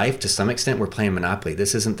 in life, to some extent, we're playing Monopoly.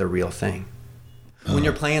 This isn't the real thing. When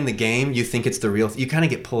you're playing the game, you think it's the real. You kind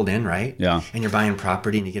of get pulled in, right? Yeah. And you're buying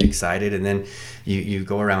property, and you get excited, and then you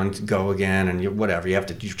go again, and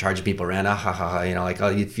you charge people rent.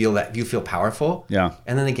 You feel powerful. Yeah.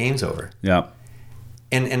 And then the game's over. Yeah.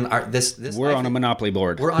 And we're on a Monopoly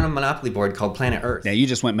board. We're on a Monopoly board called Planet Earth. Yeah, you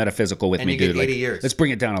just went metaphysical with me, dude. And you get 80 years. Let's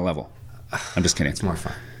bring it down a level. I'm just kidding. It's more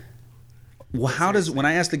fun. Well, how does it,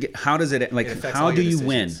 like, how do you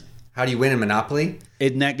win? How do you win in Monopoly?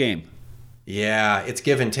 In that game? Yeah, it's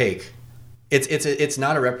give and take. It's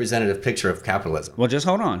not a representative picture of capitalism. Well, just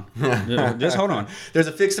hold on. Just hold on. There's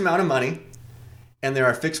a fixed amount of money, and there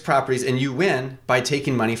are fixed properties, and you win by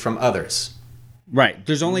taking money from others. Right.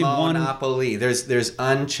 There's only one monopoly. There's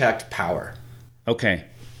unchecked power. Okay.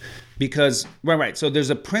 Because right. So there's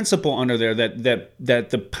a principle under there that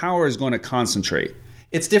the power is going to concentrate.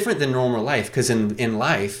 It's different than normal life, because in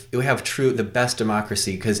life, we have the best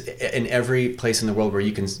democracy, because in every place in the world where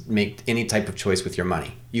you can make any type of choice with your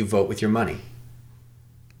money, you vote with your money.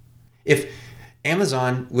 If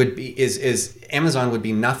Amazon would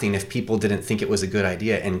be nothing if people didn't think it was a good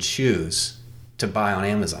idea and choose to buy on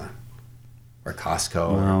Amazon or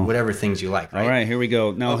Costco or whatever things you like, right? All right, here we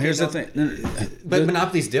go. Now, here's the thing. But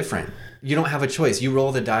Monopoly's different. You don't have a choice. You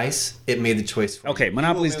roll the dice, it made the choice for you. Okay,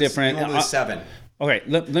 Monopoly's different. You will lose 7. Okay,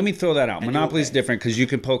 let me throw that out. Monopoly is different because you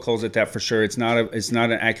can poke holes at that for sure. It's not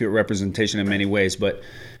an accurate representation in many ways, but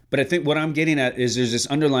I think what I'm getting at is there's this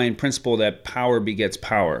underlying principle that power begets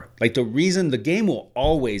power. Like, the reason the game will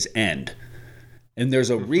always end, and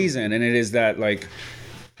there's a reason, and it is that, like,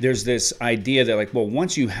 there's this idea that, like, well,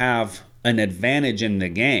 once you have an advantage in the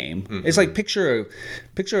game, it's like picture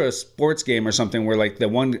a sports game or something where, like,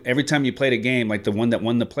 every time you played a game, like, the one that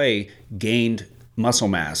won the play gained muscle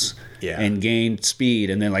mass and gained speed,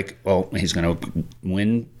 and then, like, well, he's going to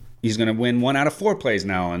win he's going to win 1 out of 4 plays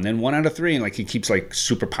now, and then 1 out of 3, and like he keeps like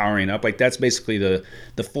super powering up. Like that's basically the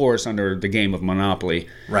force under the game of Monopoly.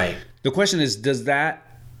 Right. The question is, does that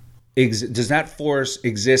force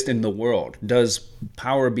exist in the world? Does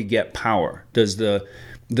power beget power? Do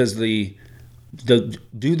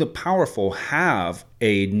the powerful have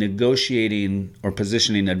a negotiating or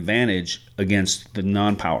positioning advantage against the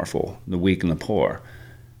non-powerful, the weak and the poor?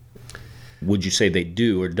 Would you say they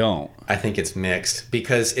do or don't? I think it's mixed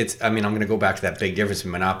because I'm going to go back to that big difference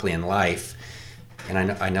between Monopoly and life.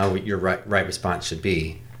 And I know what your right response should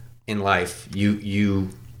be. In life, you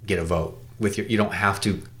get a vote. You don't have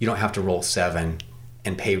to roll 7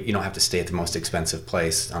 and pay. You don't have to stay at the most expensive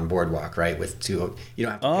place on Boardwalk, right? With 2, you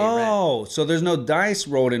don't have to pay rent. Oh, so there's no dice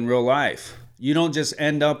rolled in real life. You don't just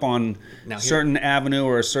end up on a certain avenue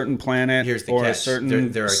or a certain planet or catch. A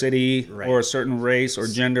certain city or a certain race or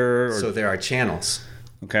gender. So there are channels.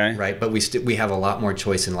 Okay. Right, but we have a lot more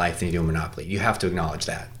choice in life than you do in Monopoly. You have to acknowledge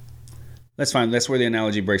that. That's fine. That's where the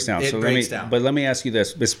analogy breaks down. But let me ask you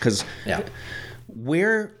this because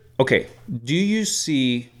do you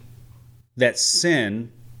see that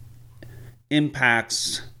sin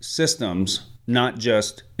impacts systems, not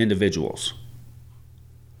just individuals?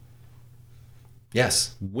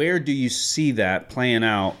 Yes. Where do you see that playing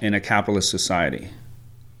out in a capitalist society?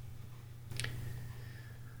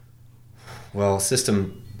 Well,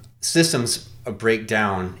 systems break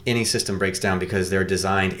down. Any system breaks down because they're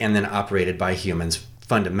designed and then operated by humans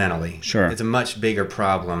fundamentally. Sure. It's a much bigger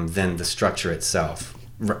problem than the structure itself.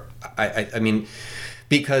 I mean,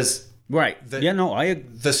 because right.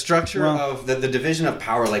 The structure of the division of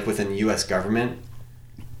power, like within the U.S. government.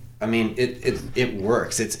 I mean, it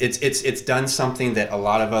works. It's done something that a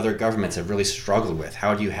lot of other governments have really struggled with.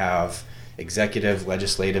 How do you have executive,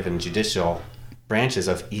 legislative, and judicial branches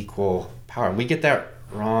of equal power? And we get that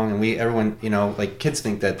wrong, and everyone, like kids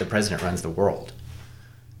think that the president runs the world.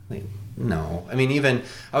 Like, no. I mean, even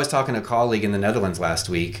I was talking to a colleague in the Netherlands last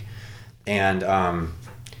week, and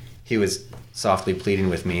he was softly pleading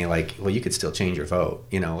with me, like, well, you could still change your vote.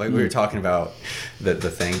 Like we were talking about the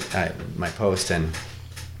thing, my post, and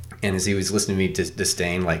as he was listening to me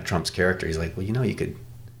disdain like Trump's character, he's like, well, you could,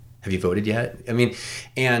 have you voted yet? I mean,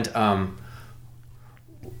 and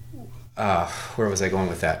where was I going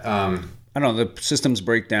with that? I don't know, the systems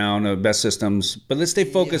break down, the best systems, but let's stay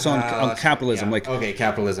focused on capitalism. Yeah. Like, okay,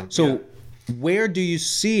 capitalism. So where do you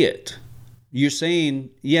see it? You're saying,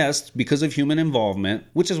 yes, because of human involvement,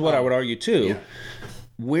 which is what I would argue too. Yeah.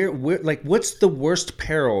 Where, like, what's the worst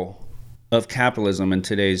peril of capitalism in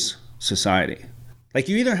today's society? Like,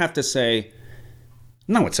 you either have to say,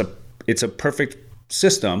 no, it's a perfect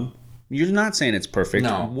system. You're not saying it's perfect.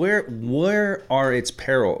 No. Where are its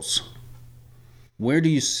perils? Where do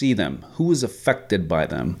you see them? Who is affected by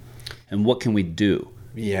them? And what can we do?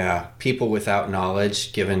 Yeah, people without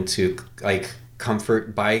knowledge given to like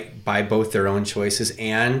comfort by both their own choices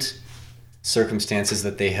and circumstances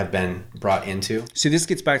that they have been brought into. See, this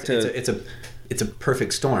gets back to it's a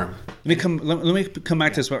perfect storm. Let me come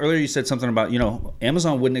back to this one. Earlier you said something about,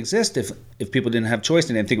 Amazon wouldn't exist if people didn't have choice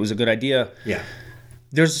and didn't think it was a good idea. Yeah.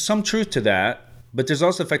 There's some truth to that, but there's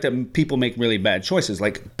also the fact that people make really bad choices.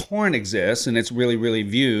 Like porn exists and it's really,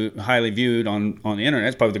 really highly viewed on the internet.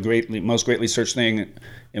 It's probably the most greatly searched thing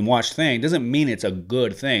and watched thing. Doesn't mean it's a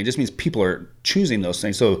good thing. It just means people are choosing those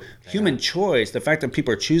things. So human choice, the fact that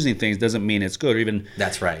people are choosing things doesn't mean it's good. Or even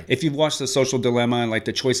that's right. If you've watched The Social Dilemma and like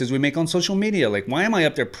the choices we make on social media, like why am I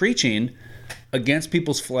up there preaching against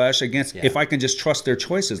people's flesh, if I can just trust their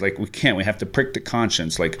choices? Like we can't. We have to prick the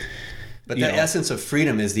conscience. Like. But the essence of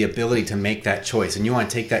freedom is the ability to make that choice. And you want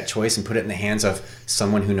to take that choice and put it in the hands of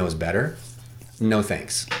someone who knows better? No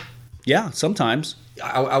thanks. Yeah, sometimes.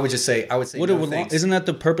 I would say no thanks. Isn't that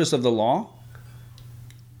the purpose of the law?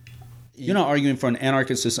 You're not arguing for an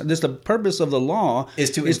anarchist society. The purpose of the law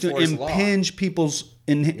is to impinge people's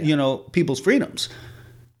freedoms.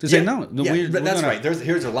 To say no. That's right.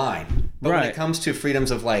 Here's a line. But when it comes to freedoms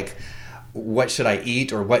of like, what should I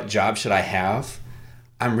eat or what job should I have?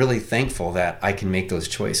 I'm really thankful that I can make those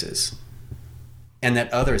choices, and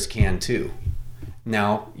that others can too.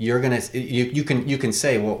 Now you can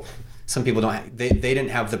say, well, some people don't. They didn't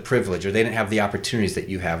have the privilege or they didn't have the opportunities that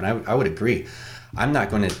you have, and I would agree. I'm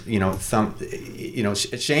not going to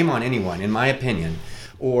shame on anyone, in my opinion,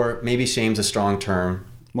 or maybe shame's a strong term.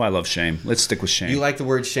 Well, I love shame. Let's stick with shame. You like the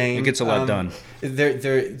word shame? It gets a lot done.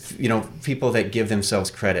 They're people that give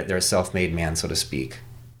themselves credit. They're a self-made man, so to speak.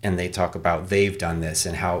 And they talk about they've done this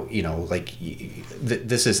and how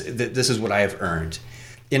this is what I have earned,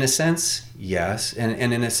 In a sense, yes,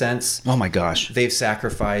 and in a sense, Oh my gosh. they've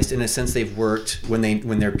sacrificed. In a sense, they've worked when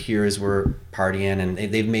their peers were partying, and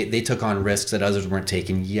they took on risks that others weren't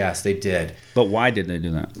taking. Yes, they did. But why did they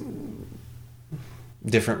do that?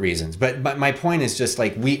 Different reasons. But my point is just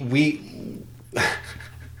like we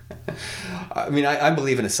I mean, I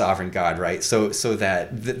believe in a sovereign God, right? So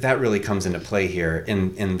that really comes into play here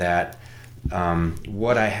in that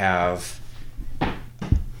what I have.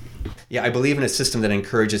 Yeah, I believe in a system that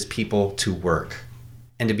encourages people to work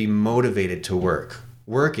and to be motivated to work.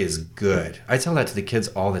 Work is good. I tell that to the kids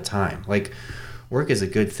all the time. Like, work is a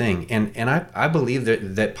good thing. And I believe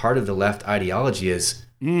that part of the left ideology is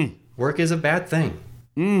work is a bad thing.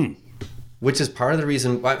 Which is part of the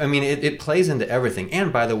reason. I mean, it plays into everything.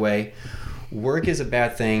 And by the way, work is a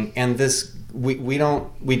bad thing. And this,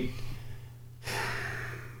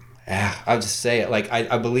 I'll just say it. Like,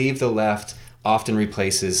 I believe the left often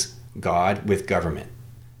replaces God with government.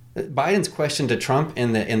 Biden's question to Trump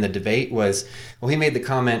in the debate was, well, he made the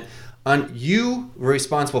comment, you were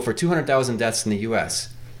responsible for 200,000 deaths in the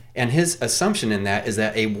U.S. And his assumption in that is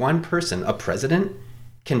that one person, a president,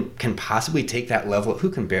 can possibly take that level, who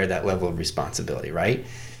can bear that level of responsibility, right?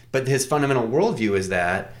 But his fundamental worldview is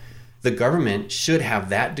that the government should have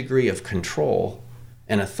that degree of control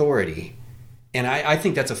and authority. And I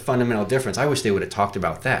think that's a fundamental difference. I wish they would have talked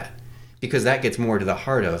about that, because that gets more to the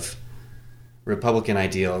heart of Republican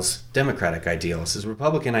ideals, Democratic ideals. As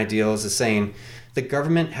Republican ideals is saying the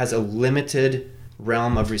government has a limited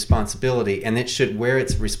realm of responsibility, and it should, where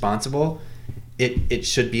it's responsible, it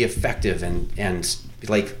should be effective and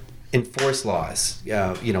like enforce laws,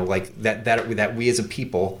 like that we as a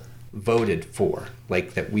people voted for,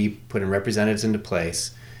 like that we put in representatives into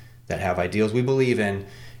place that have ideals we believe in,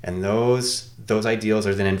 and those ideals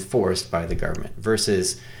are then enforced by the government,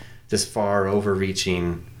 versus this far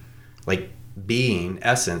overreaching, like, being,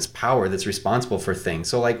 essence, power that's responsible for things.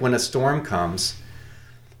 So like when a storm comes,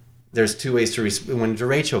 there's two ways to when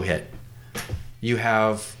derecho hit, you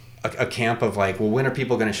have a camp of like, well, when are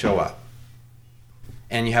people going to show up?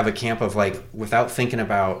 And you have a camp of like, without thinking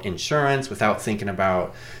about insurance, without thinking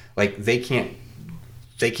about, like, they can't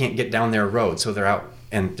get down their road, so they're out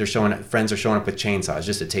and friends are showing up with chainsaws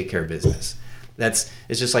just to take care of business. It's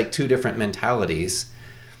just like two different mentalities.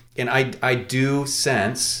 And I do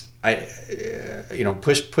sense,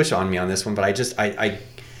 push on me on this one, but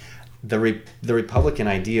the Republican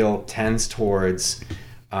ideal tends towards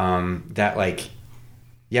that, like,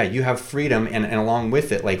 yeah, you have freedom, and along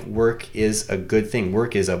with it, like, work is a good thing.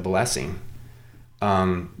 Work is a blessing.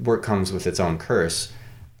 Work comes with its own curse,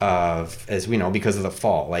 as we know, because of the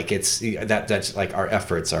fall. Like, that's like our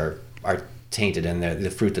efforts are tainted in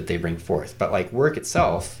the fruit that they bring forth. But like, work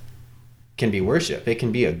itself can be worship. It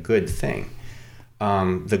can be a good thing.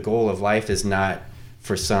 The goal of life is not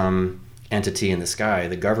for some entity in the sky,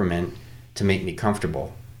 the government, to make me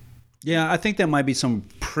comfortable. Yeah, I think that might be some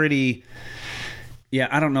pretty... Yeah,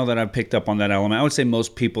 I don't know that I've picked up on that element. I would say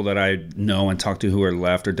most people that I know and talk to who are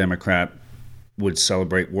left or Democrat would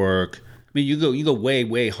celebrate work. I mean, you go way,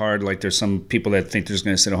 way hard. Like, there's some people that think they're just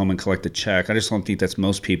going to sit at home and collect a check. I just don't think that's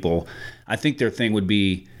most people. I think their thing would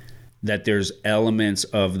be that there's elements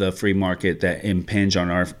of the free market that impinge on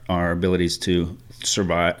our abilities to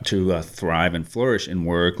survive, to thrive and flourish in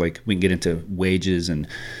work. Like, we can get into wages and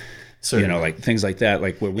like things like that.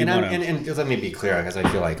 Like, where we want to. And let me be clear, because I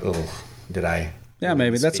feel like, did I? Yeah,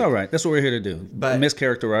 maybe that's all right. That's what we're here to do. But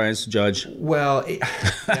mischaracterize, judge. Well,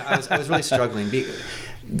 I was really struggling.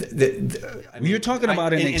 You're talking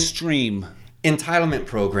about an extreme. Entitlement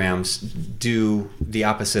programs do the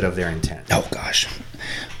opposite of their intent. Oh gosh.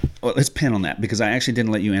 Well, let's pin on that, because I actually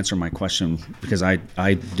didn't let you answer my question, because I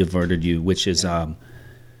diverted you, which is, what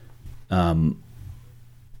are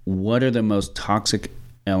the most toxic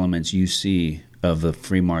elements you see of the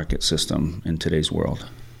free market system in today's world?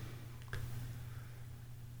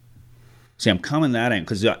 See, I'm coming that in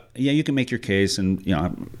because, you can make your case, and,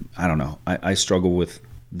 I don't know. I struggle with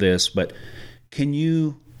this, but can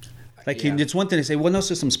you, it's one thing to say, well, no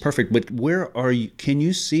system's perfect, but where are you? Can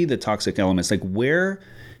you see the toxic elements? Like, where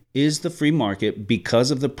is the free market, because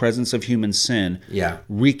of the presence of human sin,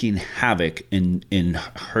 wreaking havoc in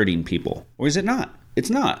hurting people? Or is it not? It's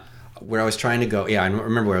not. Where I was trying to go, I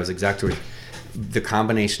remember where I was exactly, the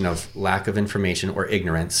combination of lack of information or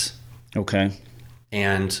ignorance. Okay.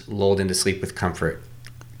 And lulled into sleep with comfort.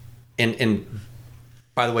 And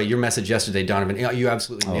by the way, your message yesterday, Donovan, you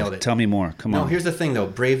absolutely nailed it. Tell me more. Come on. No, here's the thing, though.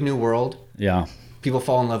 Brave New World. Yeah. People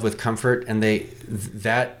fall in love with comfort, and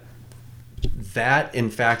that in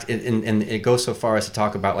fact, and it goes so far as to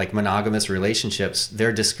talk about like monogamous relationships.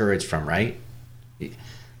 They're discouraged from, right?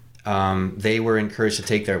 They were encouraged to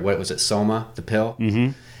take their, what was it, soma, the pill,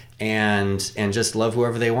 and just love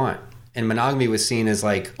whoever they want. And monogamy was seen as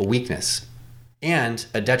like a weakness and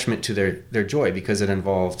a detriment to their joy because it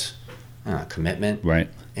involved commitment, Right.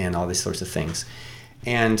 and all these sorts of things.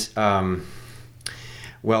 And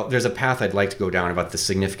well, there's a path I'd like to go down about the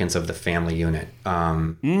significance of the family unit,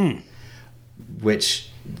 which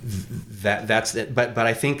that's it. But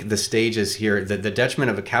I think the stages here, the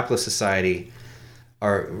detriment of a capitalist society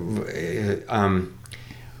are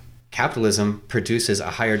capitalism produces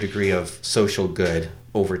a higher degree of social good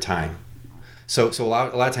over time. So a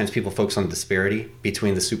lot of times people focus on the disparity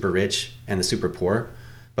between the super rich and the super poor,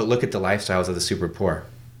 but look at the lifestyles of the super poor.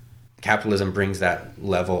 Capitalism brings that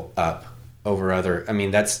level up over other. I mean,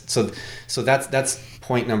 that's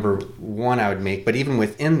point number one I would make. But even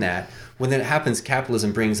within that, when it happens,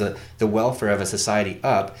 capitalism brings the welfare of a society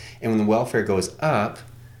up, and when the welfare goes up,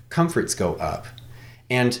 comforts go up.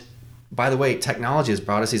 And by the way, technology has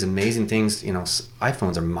brought us these amazing things. You know,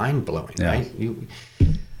 iPhones are mind blowing, right?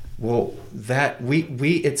 Well, that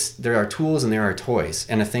there are tools and there are toys,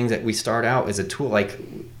 and the things that we start out as a tool. Like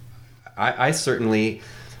I certainly,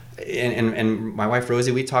 and my wife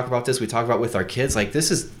Rosie, we talk about this. We talk about with our kids. Like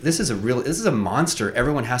this is a monster.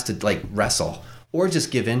 Everyone has to like wrestle or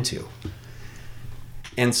just give into.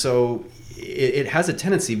 And so it has a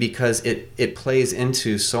tendency, because it plays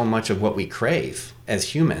into so much of what we crave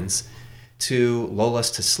as humans, to lull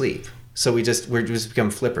us to sleep. So we're just become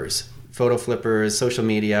flippers, photo flippers, social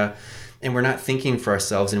media, and we're not thinking for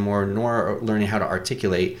ourselves anymore, nor learning how to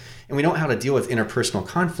articulate, and we don't know how to deal with interpersonal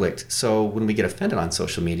conflict. So when we get offended on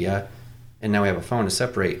social media, and now we have a phone to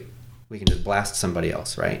separate, we can just blast somebody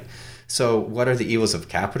else, right? So what are the evils of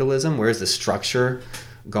capitalism? Where's the structure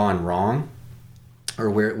gone wrong? Or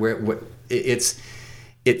where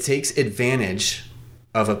it takes advantage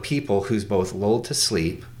of a people who's both lulled to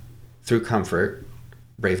sleep through comfort,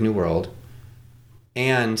 Brave New World,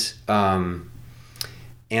 and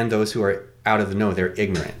those who are out of the know, they're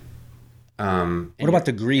ignorant. What about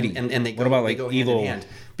the greedy? And they go, what about like they go evil? hand in hand,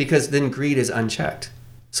 because then greed is unchecked.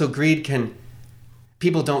 So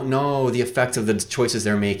people don't know the effects of the choices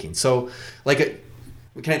they're making. So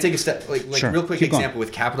can I take a step, Sure. real quick Keep example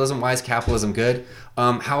with capitalism? Why is capitalism good?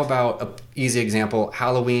 How about an easy example?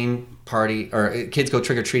 Halloween party, or kids go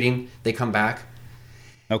trick-or-treating, they come back.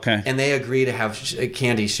 Okay. And they agree to have a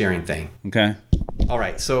candy sharing thing. Okay. All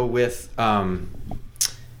right. So with a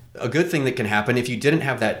good thing that can happen, if you didn't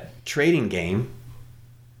have that trading game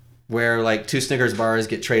where like 2 Snickers bars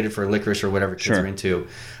get traded for licorice or whatever kids are into,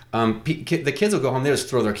 the kids will go home, they just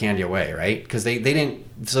throw their candy away, right? Because they didn't,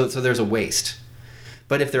 so there's a waste.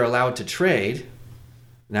 But if they're allowed to trade,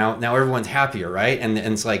 now everyone's happier, right? And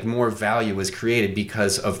it's like more value was created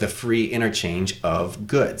because of the free interchange of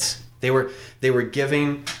goods. They were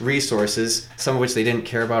giving resources, some of which they didn't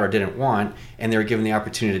care about or didn't want, and they were given the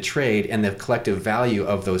opportunity to trade, and the collective value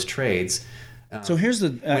of those trades. So here's the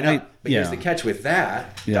here's the catch with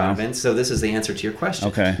that, Donovan. So this is the answer to your question.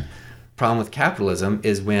 Okay. Problem with capitalism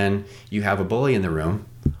is when you have a bully in the room,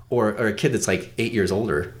 or a kid that's like 8 years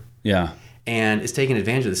older. Yeah. And is taking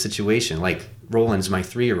advantage of the situation. Like Roland's my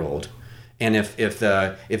 3-year-old, and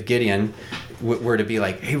if Gideon were to be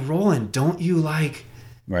like, "Hey Roland, don't you like?"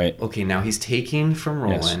 Right. Okay, now he's taking from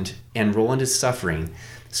Roland, and Roland is suffering.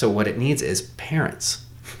 So what it needs is parents.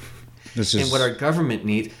 And what our government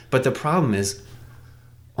needs. But the problem is,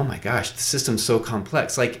 oh my gosh, the system's so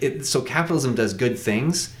complex. So capitalism does good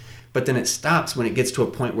things, but then it stops when it gets to a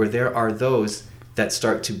point where there are those that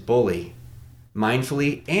start to bully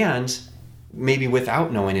mindfully and maybe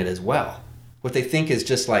without knowing it as well. What they think is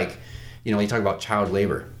just like, you talk about child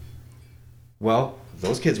labor. Well,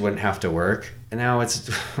 those kids wouldn't have to work. And now it's,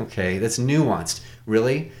 okay, that's nuanced.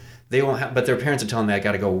 Really? They won't have, but their parents are telling them, I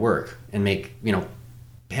got to go work and make,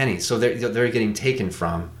 pennies. So they're getting taken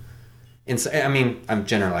from. And so, I mean, I'm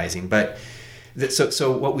generalizing, but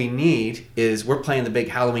so what we need is, we're playing the big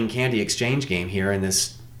Halloween candy exchange game here in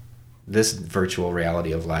this virtual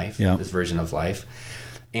reality of life, this version of life.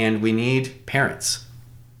 And we need parents.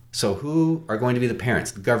 So who are going to be the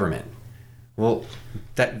parents? The government. Well,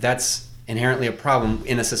 that's inherently a problem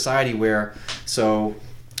in a society where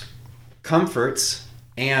comforts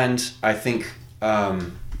and I think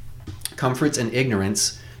comforts and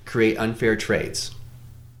ignorance create unfair trades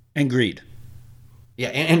and greed. Yeah,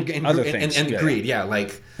 and other things and greed. Yeah,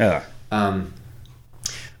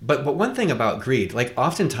 But one thing about greed, like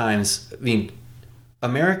oftentimes, I mean,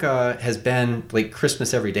 America has been like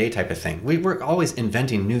Christmas every day type of thing. We're always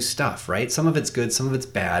inventing new stuff, right? Some of it's good, some of it's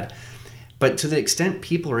bad. But to the extent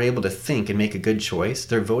people are able to think and make a good choice,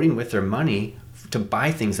 they're voting with their money to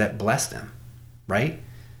buy things that bless them, right?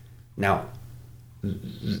 Now,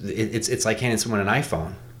 it's like handing someone an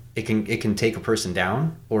iPhone. It can take a person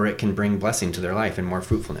down, or it can bring blessing to their life and more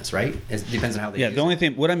fruitfulness, right? It depends on how they use the only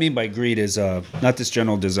thing, what I mean by greed is not this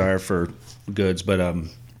general desire for goods, but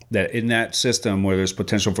that in that system where there's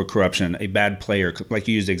potential for corruption, a bad player, like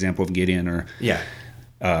you used the example of Gideon, or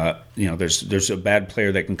there's a bad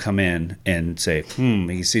player that can come in and say,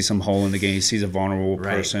 he sees some hole in the game, he sees a vulnerable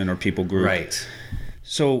person or people group. Right.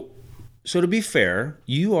 So to be fair,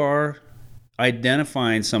 you are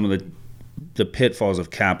identifying some of the pitfalls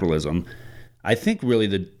of capitalism. I think really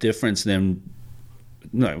the difference then,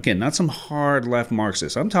 again, not some hard left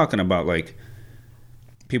Marxists. I'm talking about like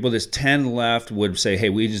people this 10 left would say, hey,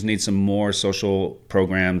 we just need some more social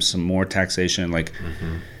programs, some more taxation. Like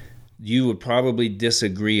you would probably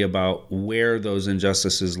disagree about where those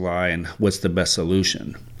injustices lie and what's the best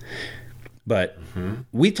solution. But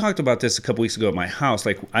we talked about this a couple weeks ago at my house.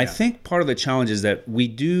 Like, I think part of the challenge is that we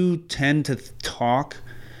do tend to talk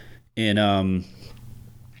in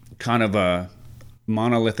kind of a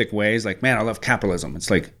monolithic ways. Like, man, I love capitalism. It's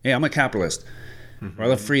like, hey, I'm a capitalist. Or I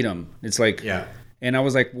love freedom. It's like, and I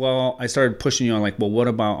was like, well, I started pushing you on like, well, what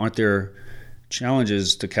about, aren't there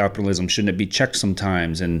challenges to capitalism? Shouldn't it be checked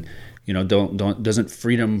sometimes? And, doesn't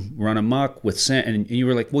freedom run amok with sin? And you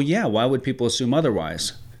were like, well, yeah, why would people assume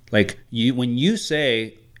otherwise? Like when you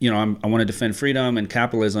say, I want to defend freedom and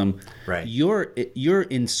capitalism, right? You're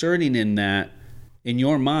inserting in that, in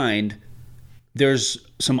your mind, there's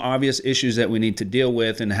some obvious issues that we need to deal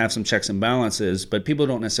with and have some checks and balances, but people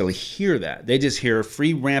don't necessarily hear that. They just hear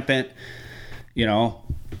free, rampant,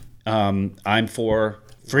 I'm for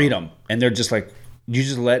freedom. And they're just like, you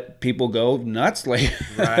just let people go nuts? Like,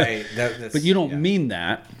 right. But you don't mean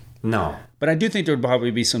that. No. But I do think there would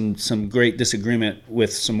probably be some great disagreement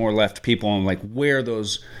with some more left people on like where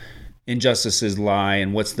those injustices lie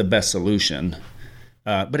and what's the best solution.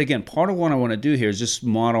 But again, part of what I want to do here is just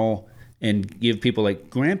model and give people, like,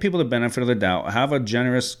 grant people the benefit of the doubt, have a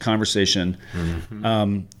generous conversation.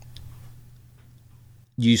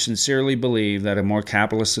 You sincerely believe that a more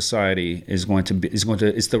capitalist society is going to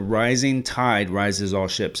it's the rising tide rises all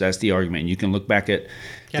ships. That's the argument. You can look back at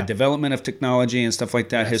the development of technology and stuff like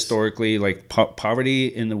that historically. Like poverty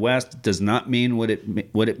in the West does not mean what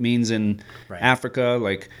it means in Africa.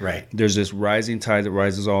 Like there's this rising tide that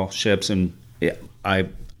rises all ships. And I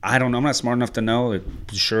don't know. I'm not smart enough to know.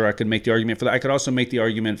 Sure, I could make the argument for that. I could also make the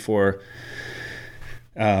argument for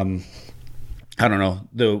I don't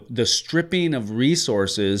know, the stripping of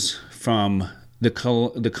resources from the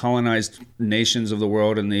colonized nations of the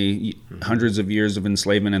world and the hundreds of years of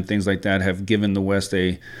enslavement and things like that have given the West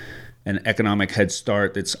an economic head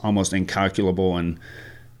start that's almost incalculable. And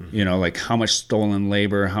like how much stolen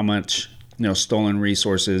labor, how much stolen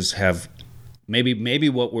resources have maybe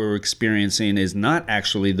what we're experiencing is not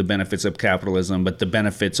actually the benefits of capitalism, but the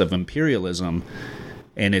benefits of imperialism,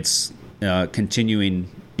 and it's continuing.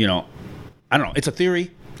 I don't know. It's a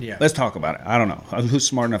theory. Yeah. Let's talk about it. I don't know who's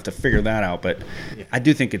smart enough to figure that out, but I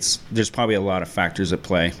do think there's probably a lot of factors at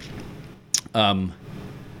play. Let's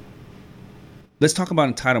talk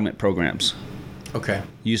about entitlement programs. Okay.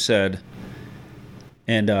 You said,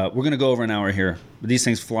 and we're going to go over an hour here, but these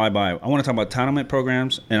things fly by. I want to talk about entitlement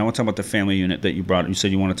programs, and I want to talk about the family unit that you brought. You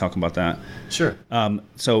said you want to talk about that. Sure.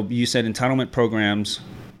 So you said entitlement programs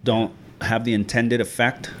don't have the intended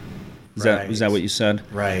effect. Is that what you said?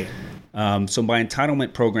 Right. So by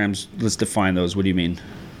entitlement programs, let's define those. What do you mean?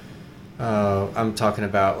 I'm talking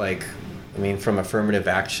about from affirmative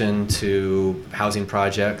action to housing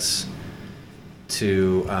projects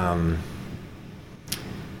to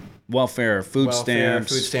welfare, food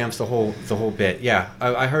stamps, the whole bit. Yeah,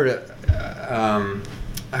 I heard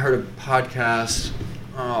I heard a podcast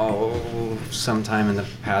sometime in the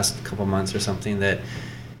past couple months or something that,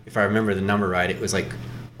 if I remember the number right, it was like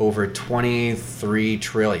over 23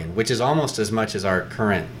 trillion, which is almost as much as our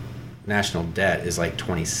current national debt is, like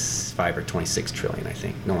 25 or 26 trillion, I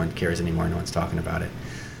think. No one cares anymore. No one's talking about it.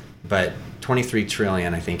 But 23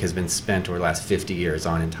 trillion, I think, has been spent over the last 50 years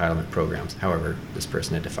on entitlement programs, however this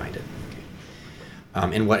person had defined it.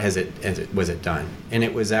 And what was it done? And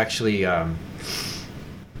it was actually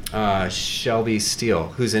Shelby Steele,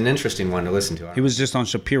 who's an interesting one to listen to. He was just on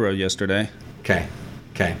Shapiro yesterday. Okay.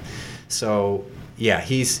 So yeah,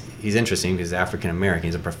 he's interesting because he's African American.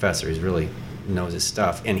 He's a professor. He's really knows his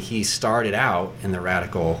stuff, and he started out in the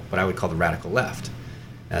what I would call the radical left,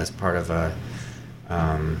 as part of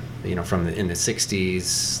in the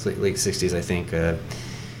 60s, late 60s, I think,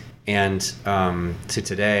 and to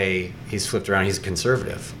today he's flipped around. He's a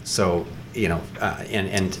conservative. So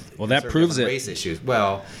and well, that proves it. Race issues.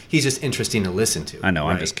 Well, he's just interesting to listen to. I know.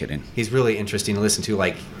 Right? I'm just kidding. He's really interesting to listen to.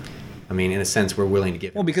 Like, I mean, in a sense, we're willing to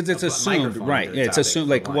give. Well, because it's a assumed, microphone right? to the It's topic, assumed, for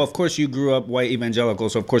like, one. well, of course you grew up white evangelical,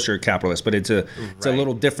 so of course you're a capitalist. But it's a Right.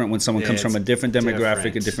 little different when someone comes from a It's different demographic, a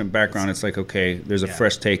different. different background. It's like, okay, there's a Yeah.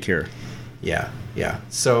 fresh take here. Yeah, yeah.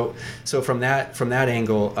 So from that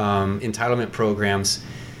angle, entitlement programs.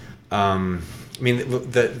 I mean,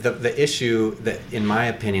 the issue that, in my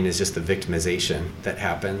opinion, is just the victimization that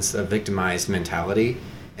happens, a victimized mentality,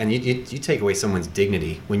 and you take away someone's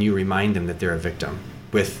dignity when you remind them that they're a victim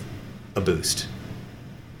with a boost.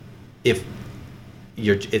 If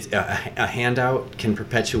it's a handout can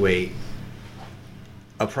perpetuate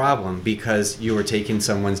a problem because you are taking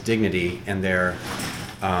someone's dignity and their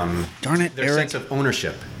Darn it, their Eric. sense of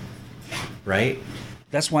ownership, right?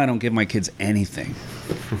 That's why I don't give my kids anything.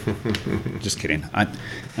 Just kidding. Now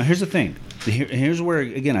here's the thing. Here's where,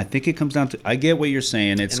 again, I think it comes down to, I get what you're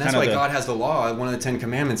saying. It's And that's kind why of God has the law. One of the 10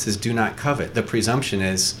 Commandments is do not covet. The presumption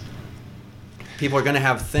is people are going to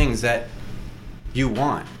have things that you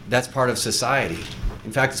want. That's part of society.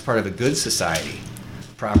 In fact, it's part of a good society.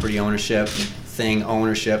 Property ownership, thing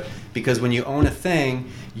ownership. Because when you own a thing,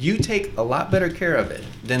 you take a lot better care of it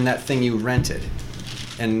than that thing you rented.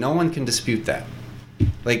 And no one can dispute that.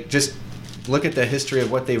 Like, just look at the history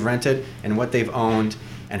of what they've rented and what they've owned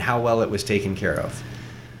and how well it was taken care of.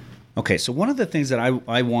 Okay, so one of the things that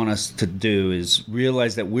I want us to do is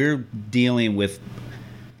realize that we're dealing with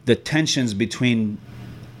the tensions between,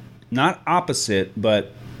 not opposite,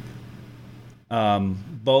 but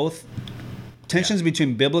both tensions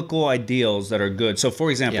between biblical ideals that are good. So, for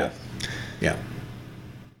example, Yeah.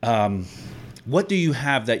 what do you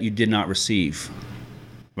have that you did not receive?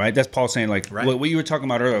 Right? That's Paul saying, like, Right. what you were talking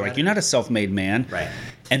about earlier, like, you're not a self-made man. Right.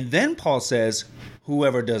 And then Paul says,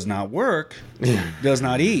 whoever does not work does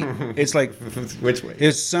not eat. It's like, Which way?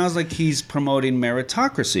 it sounds like he's promoting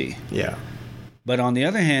meritocracy. Yeah. But on the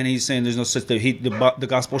other hand, he's saying there's no such thing. The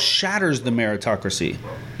gospel shatters the meritocracy,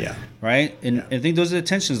 Yeah. right? And I think those are the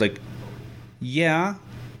tensions. Like, yeah,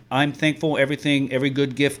 I'm thankful every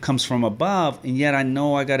good gift comes from above, and yet I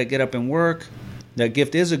know I got to get up and work. That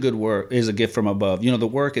gift is a gift from above. You know, the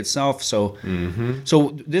work itself. So,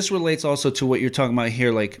 so this relates also to what you're talking about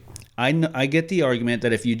here. Like, I get the argument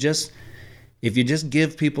that if you just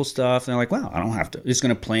give people stuff, and they're like, well, I don't have to. It's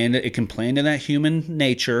going to play into. It can play into that human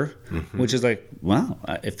nature, which is like, wow,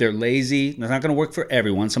 if they're lazy, it's not going to work for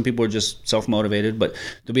everyone. Some people are just self-motivated, but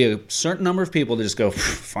there'll be a certain number of people that just go,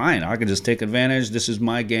 fine, I can just take advantage. This is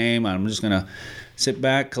my game. I'm just going to sit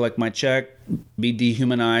back, collect my check, be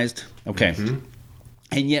dehumanized. Okay.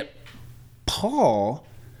 And yet, Paul,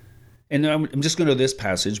 and I'm just going to this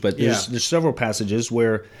passage, but there's several passages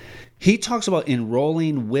where he talks about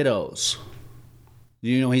enrolling widows.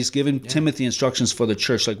 You know, he's given Timothy instructions for the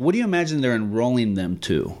church. Like, what do you imagine they're enrolling them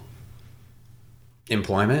to?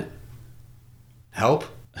 Employment? Help?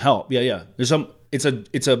 Yeah. There's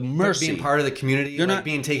it's a mercy. Being part of the community, They're like not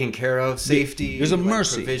being taken care of, safety. There's a like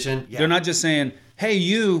mercy. Provision. Yeah. They're not just saying,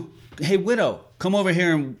 hey widow, come over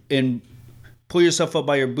here and pull yourself up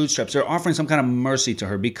by your bootstraps. They're offering some kind of mercy to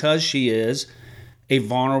her because she is a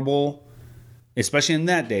vulnerable, especially in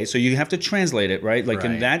that day. So you have to translate it, right? Like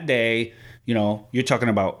in that day, you know, you're talking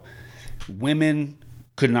about women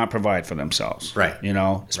could not provide for themselves. Right. You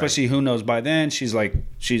know, especially who knows by then she's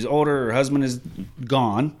older, her husband is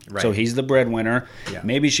gone. Right. So he's the breadwinner. Yeah.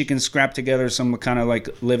 Maybe she can scrap together some kind of like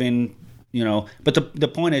living, you know, but the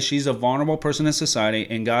point is she's a vulnerable person in society,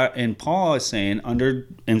 and Paul is saying, under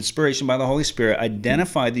inspiration by the Holy Spirit,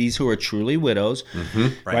 identify these who are truly widows,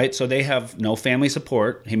 right? So they have no family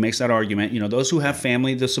support. He makes that argument. You know, those who have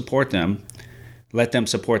family to support them, let them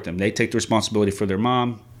support them. They take the responsibility for their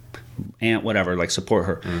mom, aunt, whatever, like support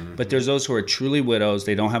her. But there's those who are truly widows.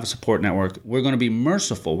 They don't have a support network. We're going to be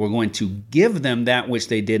merciful. We're going to give them that which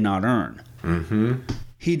they did not earn.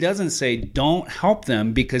 He doesn't say don't help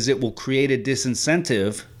them because it will create a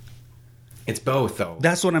disincentive. It's both, though.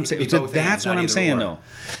 That's what I'm saying. So that's what I'm saying, though.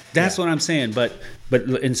 That's what I'm saying. But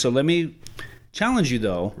and so let me challenge you,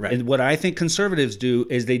 though. Right. And what I think conservatives do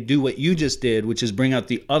is they do what you just did, which is bring out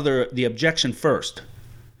the objection first.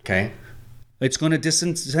 Okay. It's going to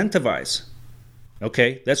disincentivize.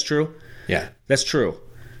 Okay, that's true. Yeah. That's true.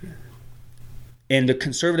 And the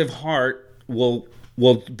conservative heart will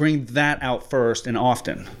bring that out first and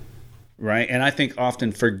often, right? And I think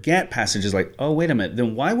often forget passages like, oh, wait a minute,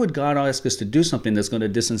 then why would God ask us to do something that's going to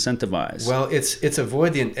disincentivize? Well, it's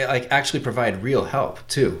avoid actually provide real help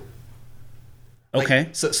too. Okay.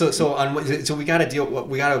 So we got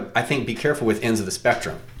to I think be careful with ends of the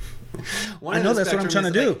spectrum. I know that's what I'm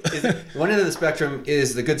trying to do. One end of the spectrum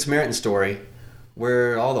is the Good Samaritan story,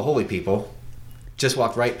 where all the holy people just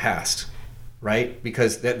walked right past, right?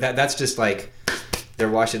 Because that's just like they're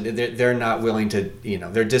watching. They're not willing to,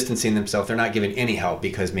 they're distancing themselves. They're not giving any help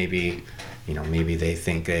because maybe they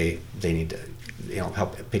think they need to,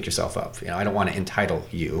 help pick yourself up. I don't want to entitle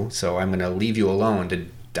you, so I'm going to leave you alone to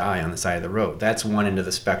die on the side of the road. That's one end of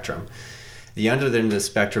the spectrum. The other end of the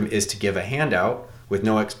spectrum is to give a handout with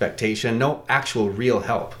no expectation, no actual real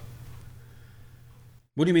help.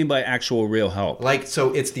 What do you mean by actual real help?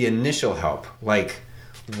 So it's the initial help. What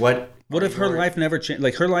if her life never changed?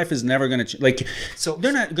 Like, her life is never going to so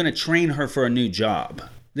they're not going to train her for a new job.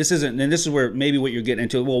 This is where maybe what you're getting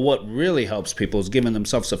into. Well, what really helps people is giving them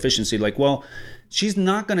self-sufficiency. She's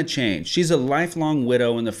not going to change. She's a lifelong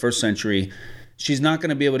widow in the first century. She's not going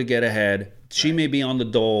to be able to get ahead. She may be on the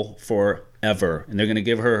dole forever, and they're going to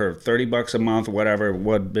give her $30 a month or whatever.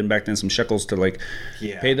 What been back then, some shekels to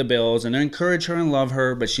pay the bills, and encourage her and love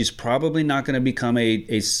her. But she's probably not going to become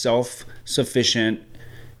a self-sufficient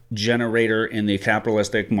generator in the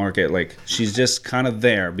capitalistic market. She's just kind of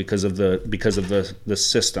there because of the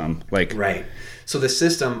system. Right. So the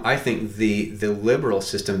system, I think the liberal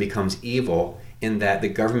system becomes evil in that the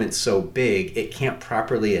government's so big it can't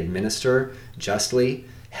properly administer justly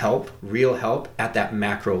real help at that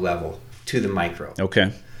macro level to the micro.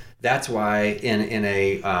 Okay. That's why so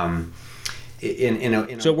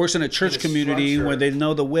it works in a church community where they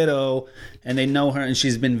know the widow and they know her and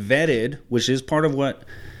she's been vetted, which is part of what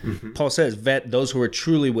Paul says, vet those who are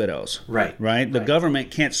truly widows. Right. The government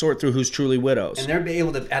can't sort through who's truly widows. And they're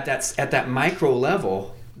able to, at that micro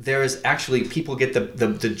level, there is actually, people get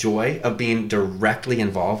the joy of being directly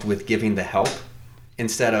involved with giving the help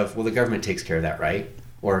instead of, well, the government takes care of that, right?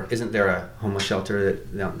 Or isn't there a homeless shelter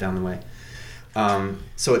down the way?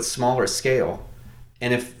 So it's smaller scale.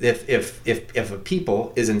 And if a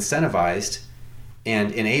people is incentivized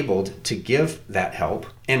and enabled to give that help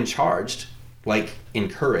and charged,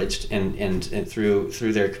 encouraged and through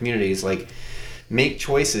their communities, make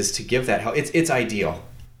choices to give that help, it's ideal.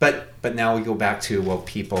 But now we go back to, well,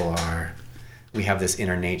 we have this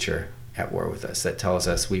inner nature at war with us that tells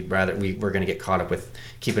us we're going to get caught up with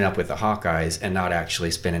keeping up with the Hawkeyes and not actually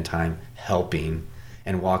spending time helping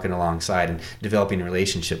and walking alongside and developing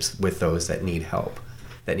relationships with those that need help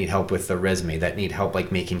with their resume, that need help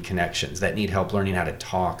making connections, that need help learning how to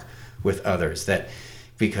talk with others,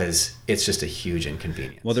 because it's just a huge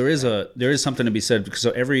inconvenience. Well, there is something to be said, because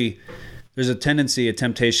there's a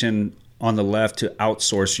temptation on the left to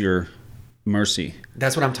outsource your mercy.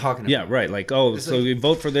 That's what I'm talking about. Yeah, right. You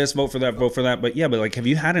vote for this, vote for that, vote for that. But have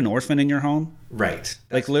you had an orphan in your home? Right.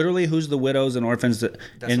 Literally, who's the widows and orphans that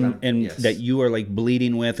that you are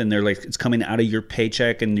bleeding with, and they're it's coming out of your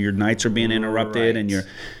paycheck, and your nights are being interrupted, and you're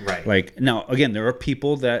now again, there are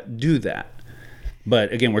people that do that,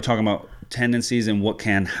 but again, we're talking about tendencies and what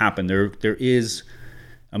can happen. There is.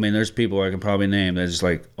 There's people I can probably name that just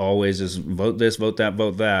always just vote this, vote that,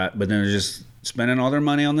 but then they're just spending all their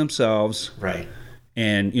money on themselves, right?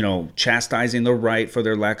 And chastising the right for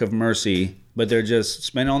their lack of mercy, but they're just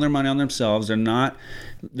spending all their money on themselves. They're not,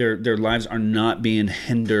 their lives are not being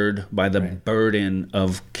hindered by the burden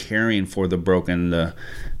of caring for the broken,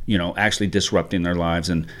 actually disrupting their lives.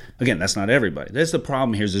 And again, that's not everybody. That's the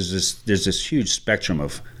problem here. There's this huge spectrum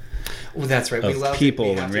of. Well, that's right. We love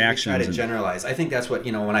people and reactions. We try to generalize. I think that's what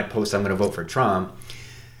when I post I'm going to vote for Trump.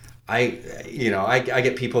 I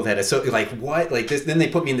get people that are so what this. Then they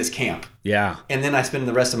put me in this camp. Yeah. And then I spend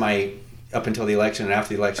the rest of my up until the election and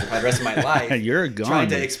after the election, the rest of my life, you're gone. Trying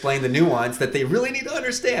to explain the nuance that they really need to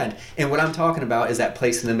understand. And what I'm talking about is that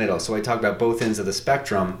place in the middle. So I talk about both ends of the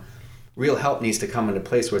spectrum. Real help needs to come into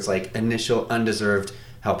place where it's initial undeserved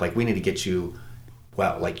help. We need to get you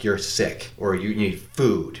well. You're sick or you need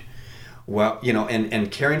food. Well,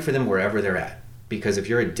 and caring for them wherever they're at. Because if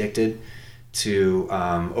you're addicted to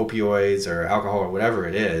opioids or alcohol or whatever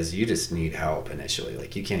it is, you just need help initially.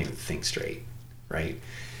 You can't even think straight, right?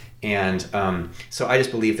 And so I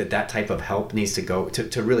just believe that type of help needs to go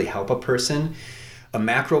to really help a person. A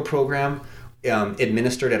macro program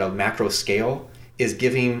administered at a macro scale is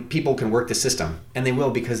giving people can work the system, and they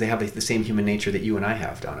will because they have the same human nature that you and I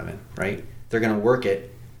have, Donovan, right? They're going to work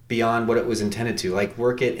it beyond what it was intended to,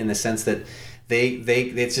 work it in the sense that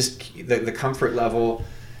it's just the comfort level.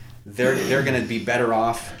 They're going to be better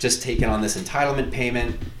off just taking on this entitlement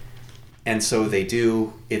payment, and so they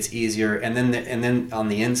do. It's easier, and then on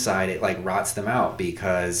the inside it rots them out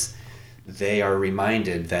because they are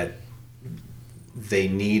reminded that they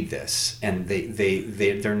need this, and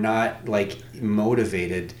they're not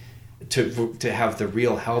motivated to have the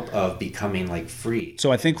real help of becoming free.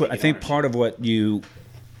 So I think part of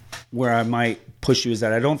where I might push you is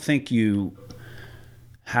that I don't think you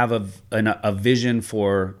have a vision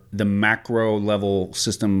for the macro level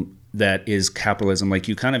system that is capitalism. Like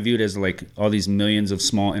you kind of view it as like all these millions of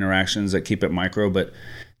small interactions that keep it micro, but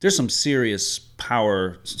there's some serious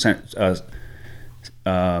power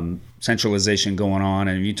centralization going on.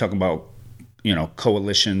 And you talk about, you know,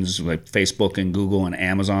 coalitions like Facebook and Google and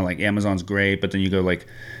Amazon. Like Amazon's great, but then you go like,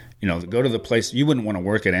 you know, go to the place you wouldn't want to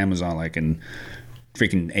work at Amazon, like in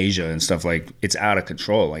freaking Asia and stuff. Like it's out of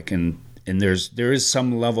control. Like and there is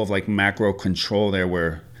some level of like macro control there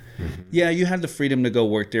where, yeah, you have the freedom to go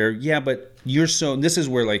work there. Yeah, but this is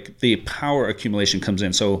where like the power accumulation comes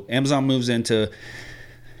in. So Amazon moves into,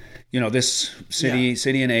 you know, this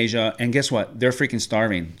city in Asia, and guess what? They're freaking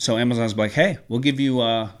starving. So Amazon's like, hey, we'll give you,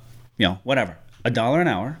 you know, whatever, $1 an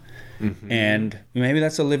hour. And maybe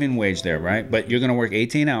that's a living wage there, right? But you're going to work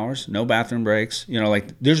 18 hours, no bathroom breaks. You know, like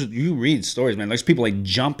you read stories, man. There's people like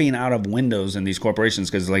jumping out of windows in these corporations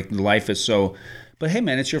because like life is so. But hey,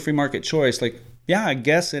 man, it's your free market choice. Like, yeah, I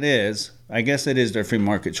guess it is. I guess it is their free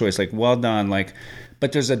market choice. Like, well done. Like,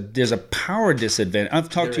 but there's a power disadvantage. I've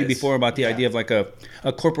talked to you before about the idea of like a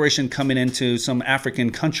corporation coming into some African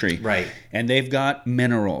country, right? And they've got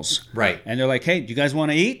minerals, right? And they're like, hey, do you guys want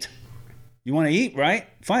to eat? You want to eat, right?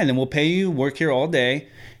 Fine, then we'll pay you, work here all day,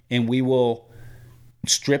 and we will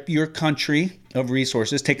strip your country of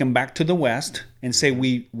resources, take them back to the West, and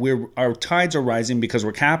say our tides are rising because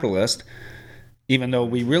we're capitalist, even though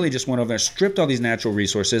we really just went over there, stripped all these natural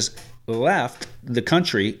resources, left the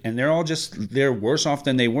country, and they're worse off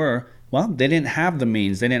than they were. Well, they didn't have the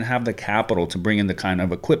means, they didn't have the capital to bring in the kind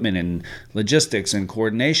of equipment and logistics and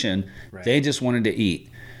coordination. Right. They just wanted to eat.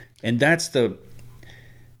 And that's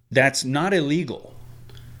not illegal.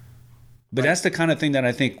 But that's the kind of thing that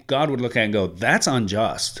I think God would look at and go, that's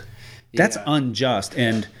unjust. That's unjust.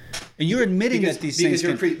 And you're admitting that these things...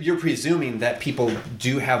 Because you're presuming that people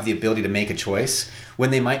do have the ability to make a choice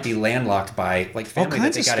when they might be landlocked by like family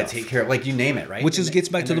that they got to take care of. Like you name it, right? Which gets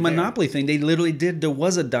back to the monopoly thing. They literally there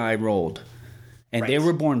was a die rolled. And they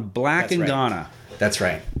were born black in Ghana. That's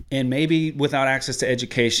right. And maybe without access to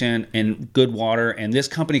education and good water. And this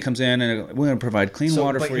company comes in and we're going to provide clean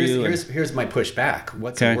water for you. Here's my pushback.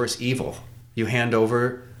 What's a worse evil? You hand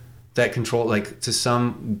over that control like to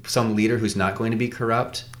some leader who's not going to be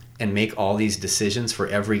corrupt and make all these decisions for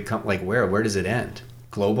every like where does it end?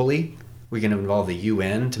 Globally? We're going to involve the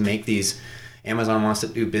UN to make these. Amazon wants to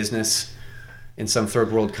do business in some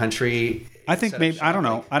third world country. I think maybe I don't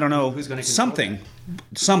know who's going to something.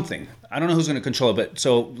 I don't know who's going to control it, but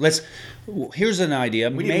so here's an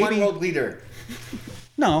idea. We need one world leader.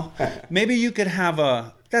 No, maybe you could have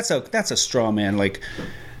that's a straw man. Like,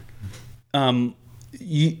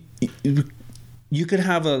 you could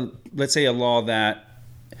have let's say a law that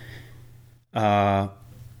a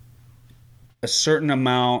certain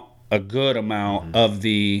amount, a good amount of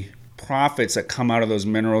the profits that come out of those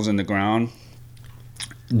minerals in the ground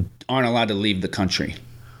aren't allowed to leave the country.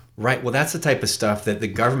 Right. Well, that's the type of stuff that the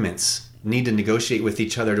governments need to negotiate with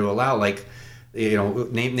each other to allow, like, you know,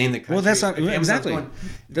 name the country. Well, that's not exactly.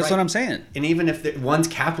 That's what I'm saying. And even if one's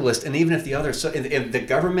capitalist, and even if the other, so if the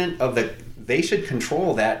government they should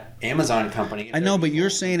control that Amazon company. I know, but you're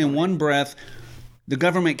saying in one breath, the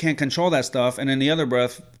government can't control that stuff, and in the other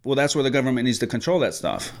breath, well, that's where the government needs to control that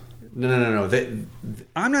stuff. No.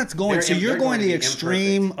 I'm not going. So you're going to the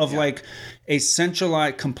extreme of like a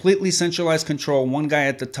completely centralized control. One guy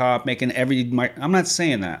at the top making I'm not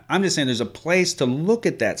saying that. I'm just saying there's a place to look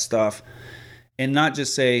at that stuff, and not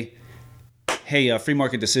just say, "Hey, free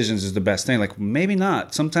market decisions is the best thing." Like maybe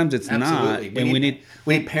not. Sometimes it's not. And we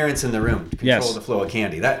need parents in the room to control the flow of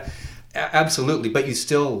candy. That absolutely. But you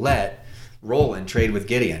still let Roland trade with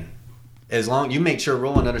Gideon. As long you make sure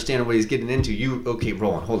Roland understands what he's getting into,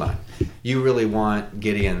 Roland, hold on. You really want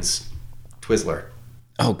Gideon's Twizzler.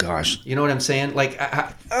 Oh gosh. You know what I'm saying? Like,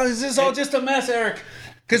 is this all just a mess, Eric?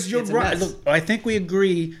 Because you're right. Look, I think we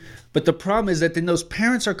agree, but the problem is that then those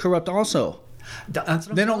parents are corrupt also.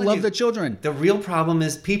 They don't love the children. The real problem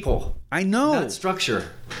is people. I know. Not structure.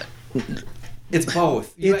 It's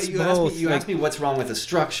both. You ask me what's wrong with the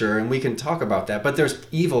structure, and we can talk about that. But there's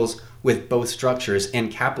evils with both structures, and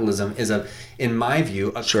capitalism is, in my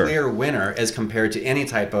view, a clear winner as compared to any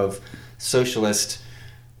type of socialist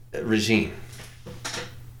regime.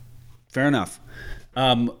 Fair enough.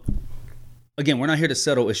 Again, we're not here to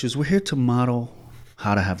settle issues. We're here to model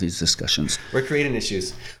how to have these discussions. We're creating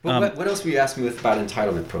issues. But what else were you asking me about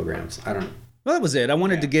entitlement programs? I don't know. Well, that was it. I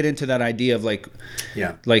wanted to get into that idea of like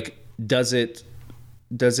does it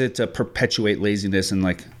perpetuate laziness? And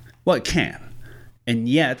like, well, it can. And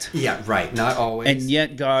yet... Yeah, right. Not always. And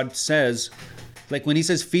yet God says, like when he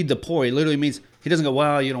says feed the poor, he literally means he doesn't go,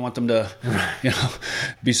 well, you don't want them to,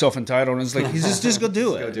 be self-entitled. And it's like, he's just go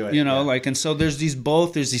do it. Go do it. Like, and so there's these,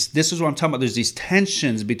 this is what I'm talking about. There's these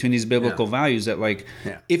tensions between these biblical values that like,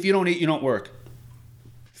 if you don't eat, you don't work.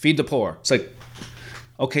 Feed the poor. It's like,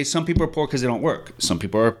 okay, some people are poor because they don't work. Some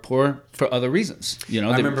people are poor for other reasons. I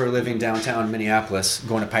remember living downtown Minneapolis,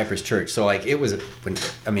 going to Piper's church. So like it was,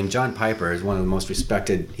 John Piper is one of the most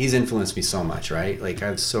respected. He's influenced me so much, right? Like I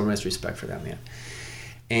have so much respect for that man.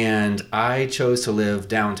 And I chose to live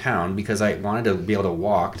downtown because I wanted to be able to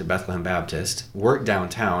walk to Bethlehem Baptist, work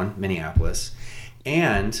downtown Minneapolis,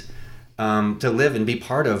 and to live and be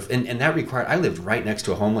part of, and that required, I lived right next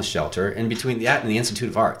to a homeless shelter, and between that and the Institute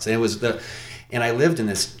of Arts. And I lived in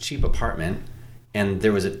this cheap apartment, and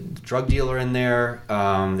there was a drug dealer in there,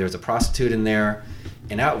 there was a prostitute in there,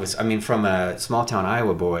 and that was, from a small town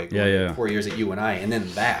Iowa boy, 4 years at UNI, and then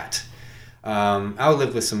that. I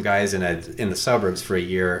lived with some guys in the suburbs for a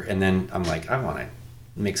year, and then I'm like, I want to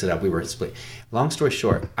mix it up. We were split. Long story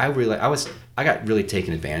short, I got really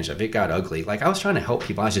taken advantage of. It got ugly. Like I was trying to help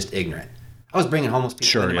people. I was just ignorant. I was bringing homeless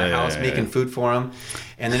people into my house, making food for them,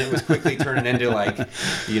 and then it was quickly turning into like,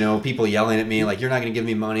 people yelling at me like, "You're not going to give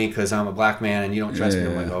me money because I'm a black man and you don't trust me."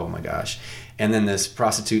 I'm like, oh my gosh. And then this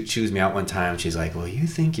prostitute chews me out one time. She's like, "Well, you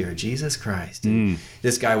think you're Jesus Christ?" And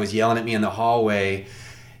this guy was yelling at me in the hallway,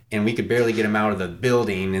 and we could barely get him out of the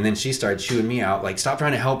building. And then she started chewing me out, like, "Stop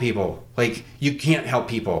trying to help people. Like, you can't help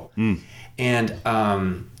people."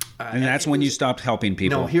 And that's when you stopped helping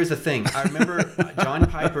people. No, here's the thing. I remember John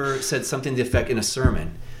Piper said something to the effect in a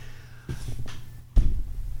sermon.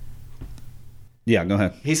 Yeah, go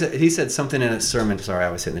ahead. He said something in a sermon. Sorry,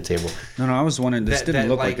 I was hitting the table. No, I was wondering. This didn't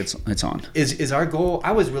look like it's on. Is our goal?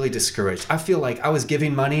 I was really discouraged. I feel like I was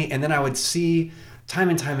giving money, and then I would see time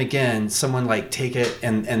and time again someone like take it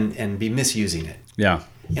and be misusing it. Yeah.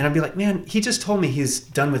 And I'd be like, man, he just told me he's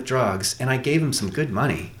done with drugs, and I gave him some good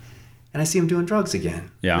money, and I see him doing drugs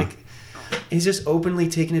again. Yeah. Like, he's just openly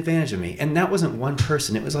taking advantage of me. And that wasn't one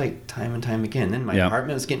person. It was like time and time again. Then my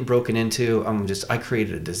apartment was getting broken into. I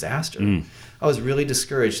created a disaster. I was really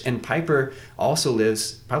discouraged. And Piper also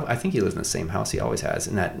lives, I think he lives in the same house he always has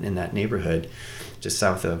in that neighborhood just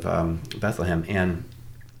south of Bethlehem. And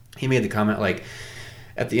he made the comment like,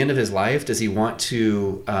 at the end of his life, does he want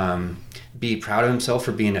to be proud of himself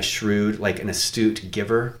for being a shrewd, like an astute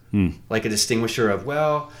giver, like a distinguisher of,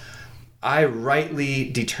 well, I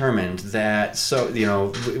rightly determined that, so,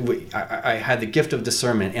 I had the gift of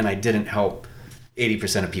discernment and I didn't help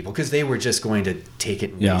 80% of people because they were just going to take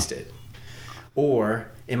it and waste it. Or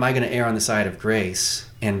am I going to err on the side of grace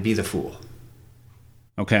and be the fool?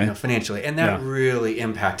 Okay. Financially. And that really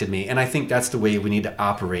impacted me. And I think that's the way we need to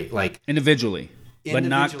operate. Like individually, but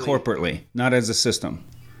not corporately, not as a system.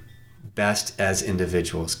 Best as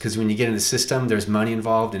individuals, because when you get in the system, there's money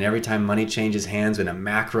involved, and every time money changes hands in a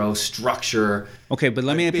macro structure. Okay, but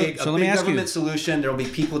let me ask you. Government solution. There will be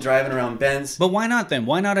people driving around Benz. But why not then?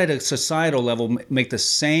 Why not at a societal level make the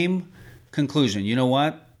same conclusion? You know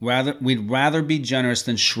what? We'd rather be generous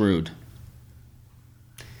than shrewd.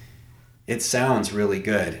 It sounds really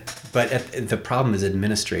good, but the problem is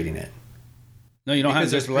administrating it. No, you don't have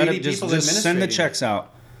to just send the checks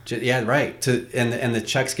out. Yeah, right. And the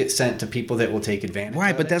checks get sent to people that will take advantage.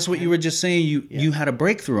 Right, but that's what you were just saying. You had a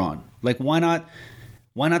breakthrough on. Like, why not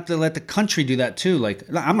to let the country do that too? Like,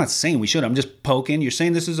 I'm not saying we should. I'm just poking. You're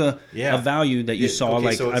saying this is a value that you saw. Okay,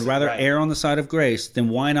 like, so I'd rather err on the side of grace. Then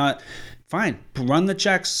why not? Fine, run the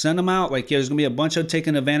checks, send them out. Like, there's gonna be a bunch of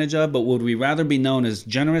taken advantage of. But would we rather be known as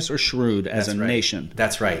generous or shrewd as a nation?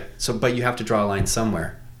 That's right. So, but you have to draw a line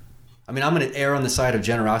somewhere. I'm going to err on the side of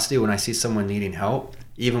generosity when I see someone needing help,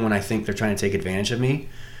 even when I think they're trying to take advantage of me.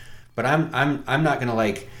 But I'm not going to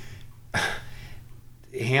like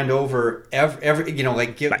hand over every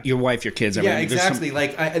like give your wife, your kids. Yeah, exactly.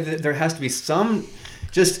 There has to be some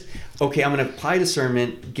just okay. I'm going to apply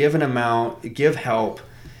discernment, give an amount, give help,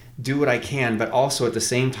 do what I can, but also at the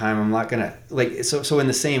same time, I'm not going to like so. In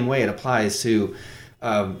the same way, it applies to.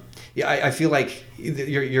 I feel like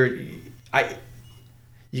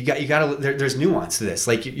You got to. There's nuance to this.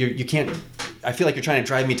 Like you can't. I feel like you're trying to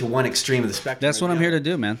drive me to one extreme of the spectrum. That's what I'm here to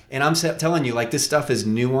do, man. And I'm telling you, like this stuff is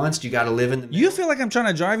nuanced. You got to live in the middle. You feel like I'm trying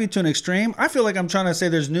to drive you to an extreme. I feel like I'm trying to say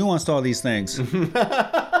there's nuance to all these things.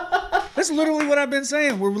 That's literally what I've been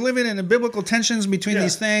saying. We're living in the biblical tensions between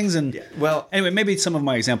these things, and well, anyway, maybe some of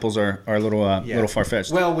my examples are a little far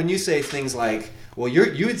fetched. Well, when you say things like, well,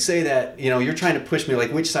 you would say that you're trying to push me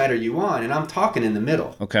like which side are you on, and I'm talking in the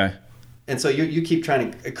middle. Okay. And so you keep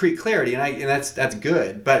trying to create clarity, and that's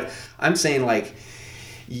good. But I'm saying like,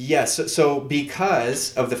 Yes. So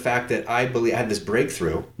because of the fact that I believe I had this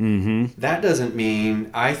breakthrough, that doesn't mean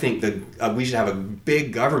I think that we should have a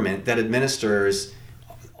big government that administers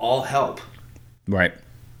all help. Right.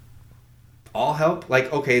 All help?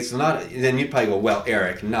 Like, okay, it's not. Then you'd probably go, well,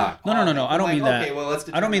 Eric, not. No. I don't mean that. Okay, well, let's.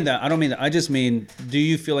 I don't mean that. I just mean, do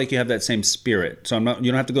you feel like you have that same spirit? So you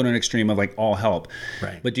don't have to go to an extreme of like all help.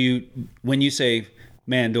 Right. But when you say,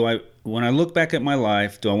 man, when I look back at my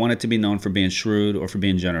life, do I want it to be known for being shrewd or for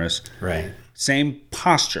being generous? Right. Same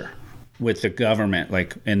posture with the government,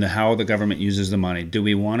 like, and how the government uses the money. Do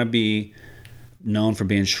we want to be known for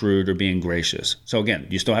being shrewd or being gracious? So again,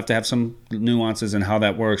 you still have to have some nuances in how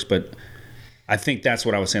that works, but I think that's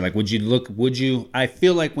what I was saying. Like, I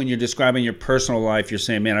feel like when you're describing your personal life, you're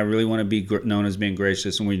saying, man, I really want to be known as being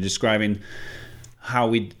gracious. And when you're describing how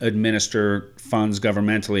we administer funds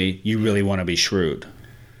governmentally, you really want to be shrewd.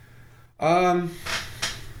 No,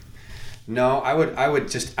 I would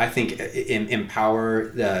just, I think, empower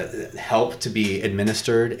the help to be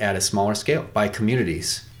administered at a smaller scale by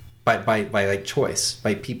communities, by like choice,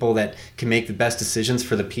 by people that can make the best decisions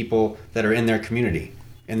for the people that are in their community.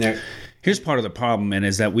 Here's part of the problem, and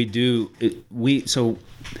is that so,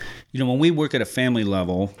 when we work at a family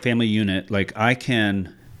level, family unit, like I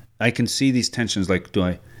can see these tensions. Like, do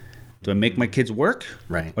I make my kids work,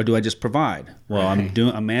 right, or do I just provide? Well, right.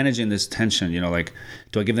 I'm managing this tension. Like,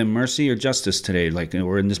 do I give them mercy or justice today? Like,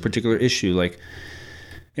 or in this particular issue, like,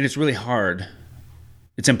 and it's really hard.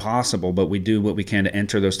 It's impossible, but we do what we can to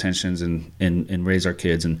enter those tensions and raise our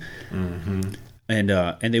kids and. Mm-hmm. And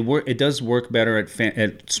they work. It does work better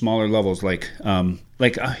at smaller levels. Like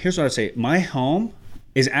here's what I'd say. My home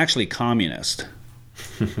is actually communist.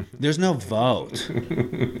 There's no vote.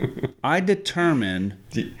 I determine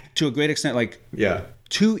to a great extent,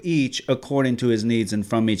 to each according to his needs and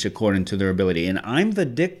from each according to their ability. And I'm the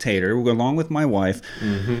dictator, along with my wife,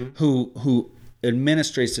 who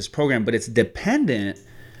administrates this program. But it's dependent.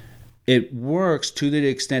 It works to the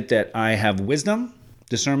extent that I have wisdom,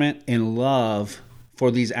 discernment, and love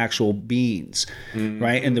for these actual beings,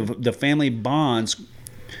 right? And the family bonds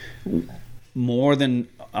more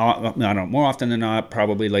often than not,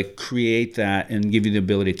 probably like create that and give you the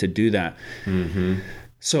ability to do that. Mm-hmm.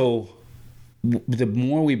 So the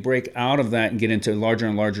more we break out of that and get into larger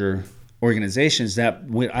and larger organizations, that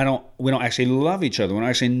we don't actually love each other. We don't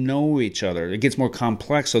actually know each other. It gets more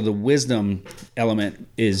complex. So the wisdom element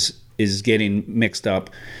is getting mixed up.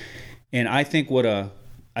 And I think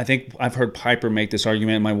I've heard Piper make this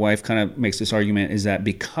argument, my wife kind of makes this argument, is that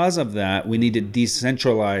because of that, we need to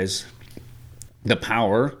decentralize the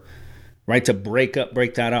power, right? To break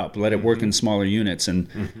that up, let it work in smaller units. And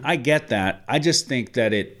I get that. I just think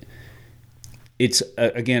that it's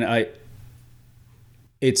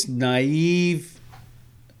naive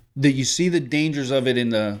that you see the dangers of it in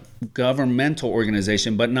the governmental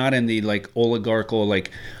organization, but not in the like oligarchical, like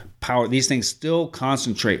power. These things still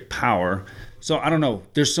concentrate power. So I don't know.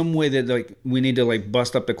 There's some way that like we need to like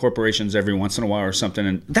bust up the corporations every once in a while or something.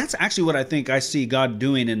 And that's actually what I think I see God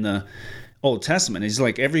doing in the Old Testament. He's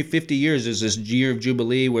like every 50 years there's this year of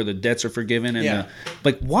Jubilee where the debts are forgiven. And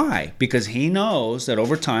like why? Because he knows that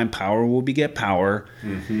over time power will beget power,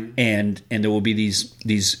 and there will be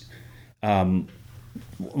these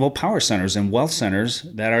power centers and wealth centers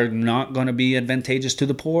that are not going to be advantageous to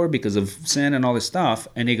the poor because of sin and all this stuff.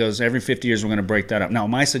 And he goes, every 50 years we're going to break that up. Now,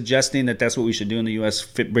 am I suggesting that that's what we should do in the U.S.,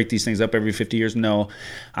 break these things up every 50 years? No.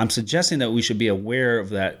 I'm suggesting that we should be aware of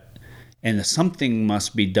that, and something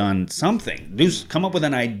must be done. Come up with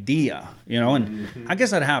an idea, and I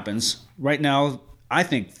guess that happens. Right now, I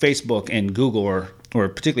think Facebook and Google, or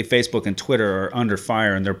particularly Facebook and Twitter, are under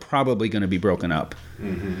fire, and they're probably going to be broken up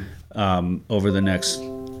over the next,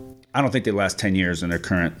 I don't think they last 10 years in their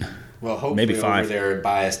current, well, hopefully maybe 5. Over their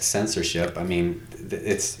biased censorship. I mean,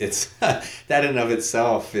 it's that in and of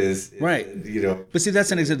itself is right. But see,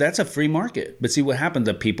 that's a free market. But see what happened?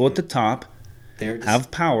 The people at the top have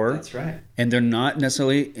power. That's right. And they're not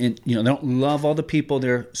necessarily, they don't love all the people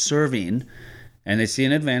they're serving, and they see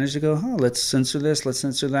an advantage to go, let's censor this, let's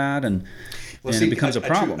censor that, and it becomes a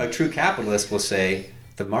problem. A true capitalist will say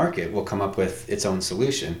the market will come up with its own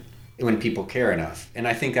solution when people care enough. And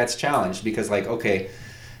I think that's challenged because, like, okay,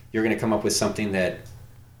 you're going to come up with something that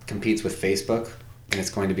competes with Facebook, and it's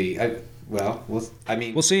going to be,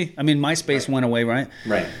 we'll see. I mean, MySpace went away, right?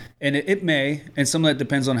 Right. And it may, and some of that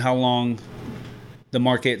depends on how long the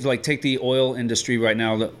market, like take the oil industry right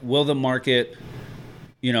now. Will the market,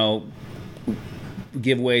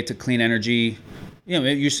 give way to clean energy?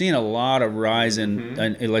 You're seeing a lot of rise in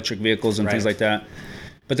electric vehicles and things like that.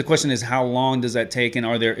 But the question is, how long does that take, and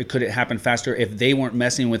could it happen faster if they weren't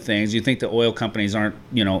messing with things? You think the oil companies aren't,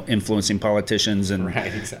 influencing politicians and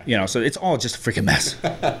Right, exactly. so it's all just a freaking mess.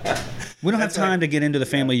 We don't have time to get into the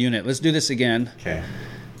family unit. Let's do this again. Okay.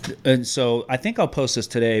 And so I think I'll post this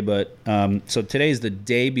today, but so today is the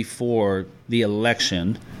day before the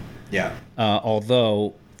election. Yeah.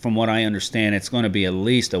 Although, from what I understand, it's going to be at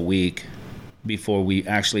least a week before we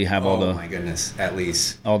actually have Oh my goodness, at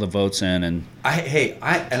least all the votes in. And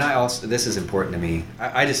I also, this is important to me.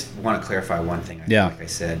 I just want to clarify one thing. Like I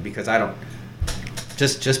said, because I don't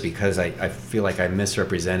just because I feel like I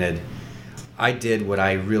misrepresented. I did what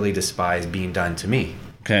I really despise being done to me.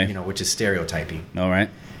 Okay. Which is stereotyping. All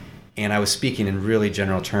right. And I was speaking in really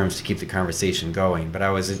general terms to keep the conversation going, but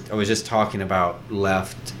I was just talking about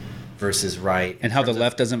left versus right, and how the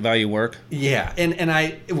left doesn't value work. Yeah,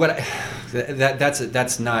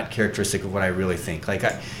 that's not characteristic of what I really think. Like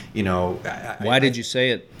Why did you say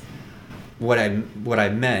it? What I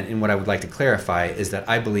meant and what I would like to clarify is that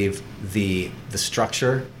I believe the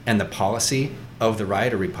structure and the policy of the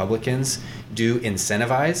right or Republicans do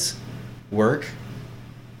incentivize work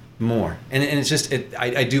more, and it's just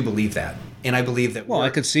I do believe that. And I believe that. Well, I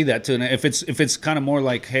could see that too. And if it's kind of more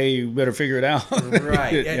like, hey, you better figure it out.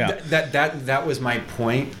 Right. Yeah. That was my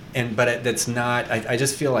point. But that's not. I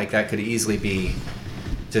just feel like that could easily be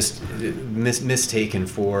just mistaken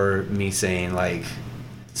for me saying like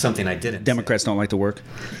something I didn't. Democrats don't like to work.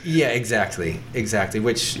 Yeah, exactly,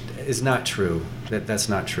 which is not true. That's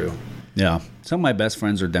not true. Yeah. Some of my best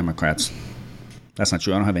friends are Democrats. That's not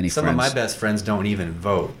true. I don't have any friends. Some of my best friends don't even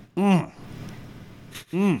vote.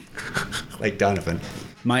 Like Donovan.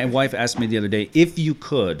 My wife asked me the other day, if you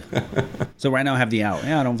could. So right now I have the out.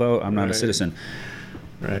 Yeah, I don't vote. I'm not a citizen.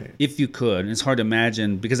 Right. If you could. And it's hard to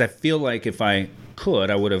imagine, because I feel like if I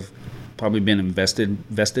could, I would have probably been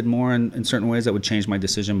invested more in certain ways that would change my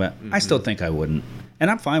decision. But I still think I wouldn't.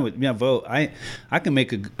 And I'm fine with vote. I can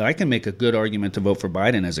make a good argument to vote for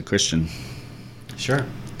Biden as a Christian. Sure.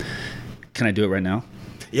 Can I do it right now?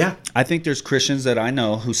 Yeah. I think there's Christians that I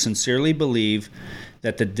know who sincerely believe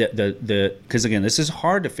that the because again, this is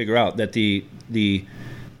hard to figure out, that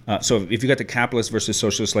so if you got the capitalist versus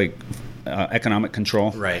socialist economic control,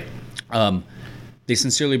 right? They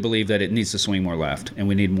sincerely believe that it needs to swing more left, and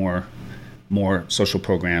we need more social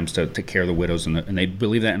programs to take care of the widows, and they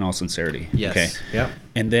believe that in all sincerity. Yes. Okay. Yeah.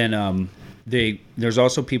 And then there's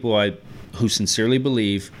also people who sincerely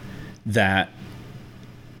believe that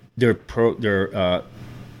they're pro-life.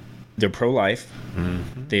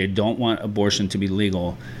 Mm-hmm. They don't want abortion to be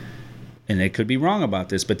legal, and they could be wrong about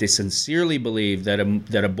this, but they sincerely believe that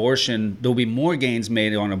abortion, there'll be more gains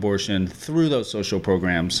made on abortion through those social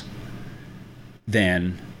programs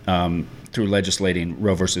than through legislating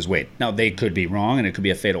Roe versus Wade. Now, they could be wrong, and it could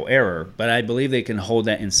be a fatal error, but I believe they can hold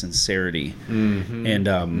that in sincerity,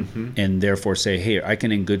 and therefore say, hey, I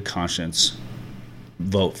can in good conscience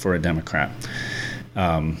vote for a Democrat.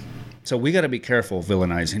 So we got to be careful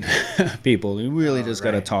villainizing people. We really just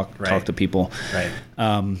got to talk to people. Right.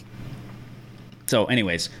 So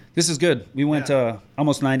anyways, this is good. We went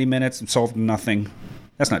almost 90 minutes and solved nothing.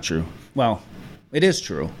 That's not true. Well, it is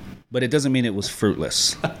true, but it doesn't mean it was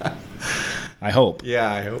fruitless. I hope.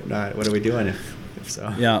 Yeah, I hope not. What are we doing if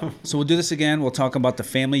so? Yeah. So we'll do this again. We'll talk about the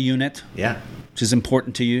family unit. Yeah. Which is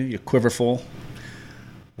important to you. You're quiverful.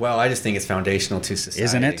 Well, I just think it's foundational to society.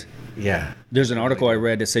 Isn't it? Yeah. There's an article I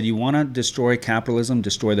read that said, you want to destroy capitalism,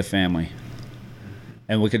 destroy the family.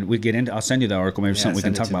 And we get into, I'll send you the article, maybe something we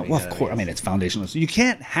can talk about. Well, of course, I mean, it's foundational. So you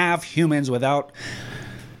can't have humans without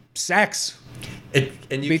sex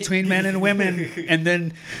between men and women, and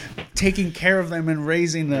then taking care of them and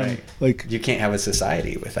raising them. Right. Like, you can't have a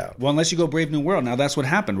society without. Well, unless you go Brave New World. Now that's what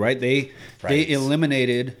happened, right? They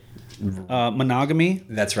eliminated monogamy.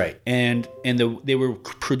 That's right. And they were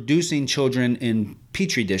producing children in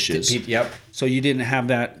petri dishes. Yep. So you didn't have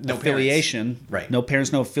that affiliation. Parents. Right. No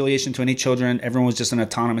parents, no affiliation to any children. Everyone was just an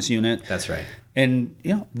autonomous unit. That's right. And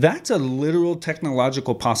that's a literal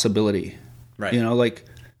technological possibility. Right. Like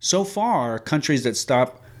so far, countries that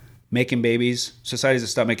stop making babies, societies that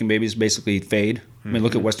stop making babies basically fade. I mean,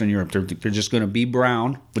 look at Western Europe. They're just going to be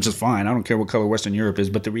brown, which is fine. I don't care what color Western Europe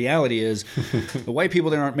is. But the reality is the white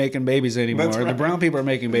people, they aren't making babies anymore. Right. The brown people are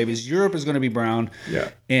making babies. Europe is going to be brown.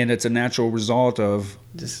 Yeah. And it's a natural result of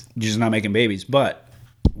just not making babies. But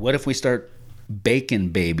what if we start baking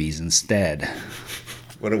babies instead?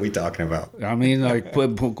 What are we talking about? I mean, like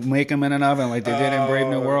make them in an oven like they did in Brave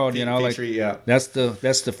New World. Petri, yeah. That's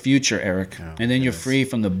the future, Eric. Oh, and then you're free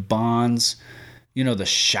from the bonds, the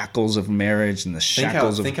shackles of marriage and the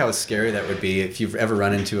shackles Think how scary that would be if you've ever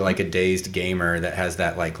run into like a dazed gamer that has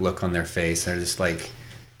that like look on their face. They're just like,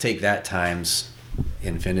 take that times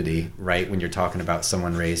infinity, right? When you're talking about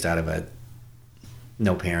someone raised out of a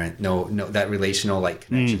no parent, no that relational like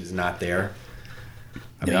connection is not there.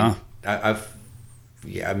 I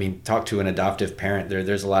mean, talk to an adoptive parent.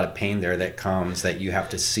 There's a lot of pain there that comes that you have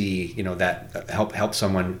to see. That help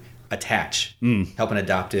someone attach, help an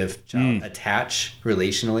adoptive child attach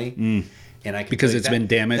relationally. And I can because it's been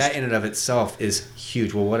damaged. That in and of itself is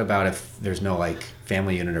huge. Well, what about if there's no like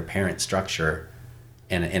family unit or parent structure,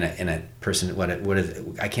 in a person? What is?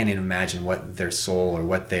 I can't even imagine what their soul or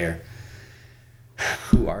what their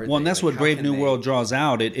who are. Well, and that's what Brave New World draws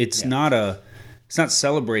out. It's not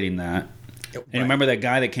celebrating that. And remember that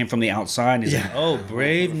guy that came from the outside and he's like, oh,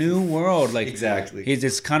 Brave New World. Like, exactly.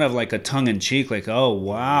 It's kind of like a tongue-in-cheek, like, oh,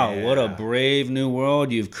 wow, what a brave new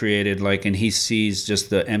world you've created. Like, and he sees just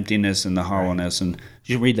the emptiness and the hollowness. And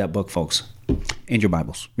you should read that book, folks. And your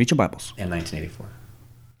Bibles. Read your Bibles. And 1984.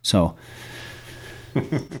 So,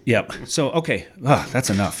 yep. So, okay. That's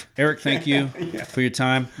enough. Eric, thank you for your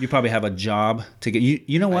time. You probably have a job to get.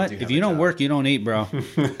 You know what? If you don't work, you don't eat, bro.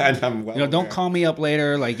 I'm well don't call me up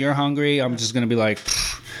later like you're hungry. I'm just going to be like,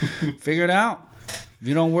 figure it out. If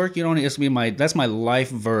you don't work, you don't eat. That's my life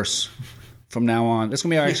verse from now on. That's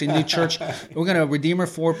going to be our actually new church. We're going to Redeemer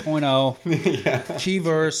 4.0. Key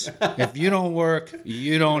verse. If you don't work,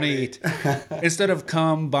 you don't eat. Instead of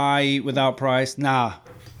come, buy, eat without price. Nah,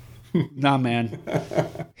 man.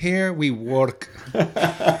 Here we work.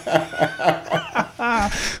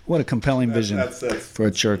 What a compelling vision for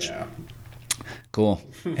a church. Yeah. Cool.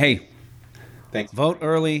 Hey, thanks. Vote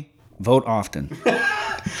early, vote often.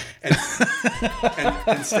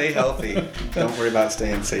 and stay healthy. Don't worry about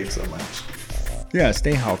staying safe so much. Yeah,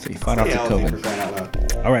 stay healthy. Fight off the COVID. For crying out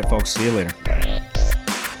loud. All right, folks. See you later.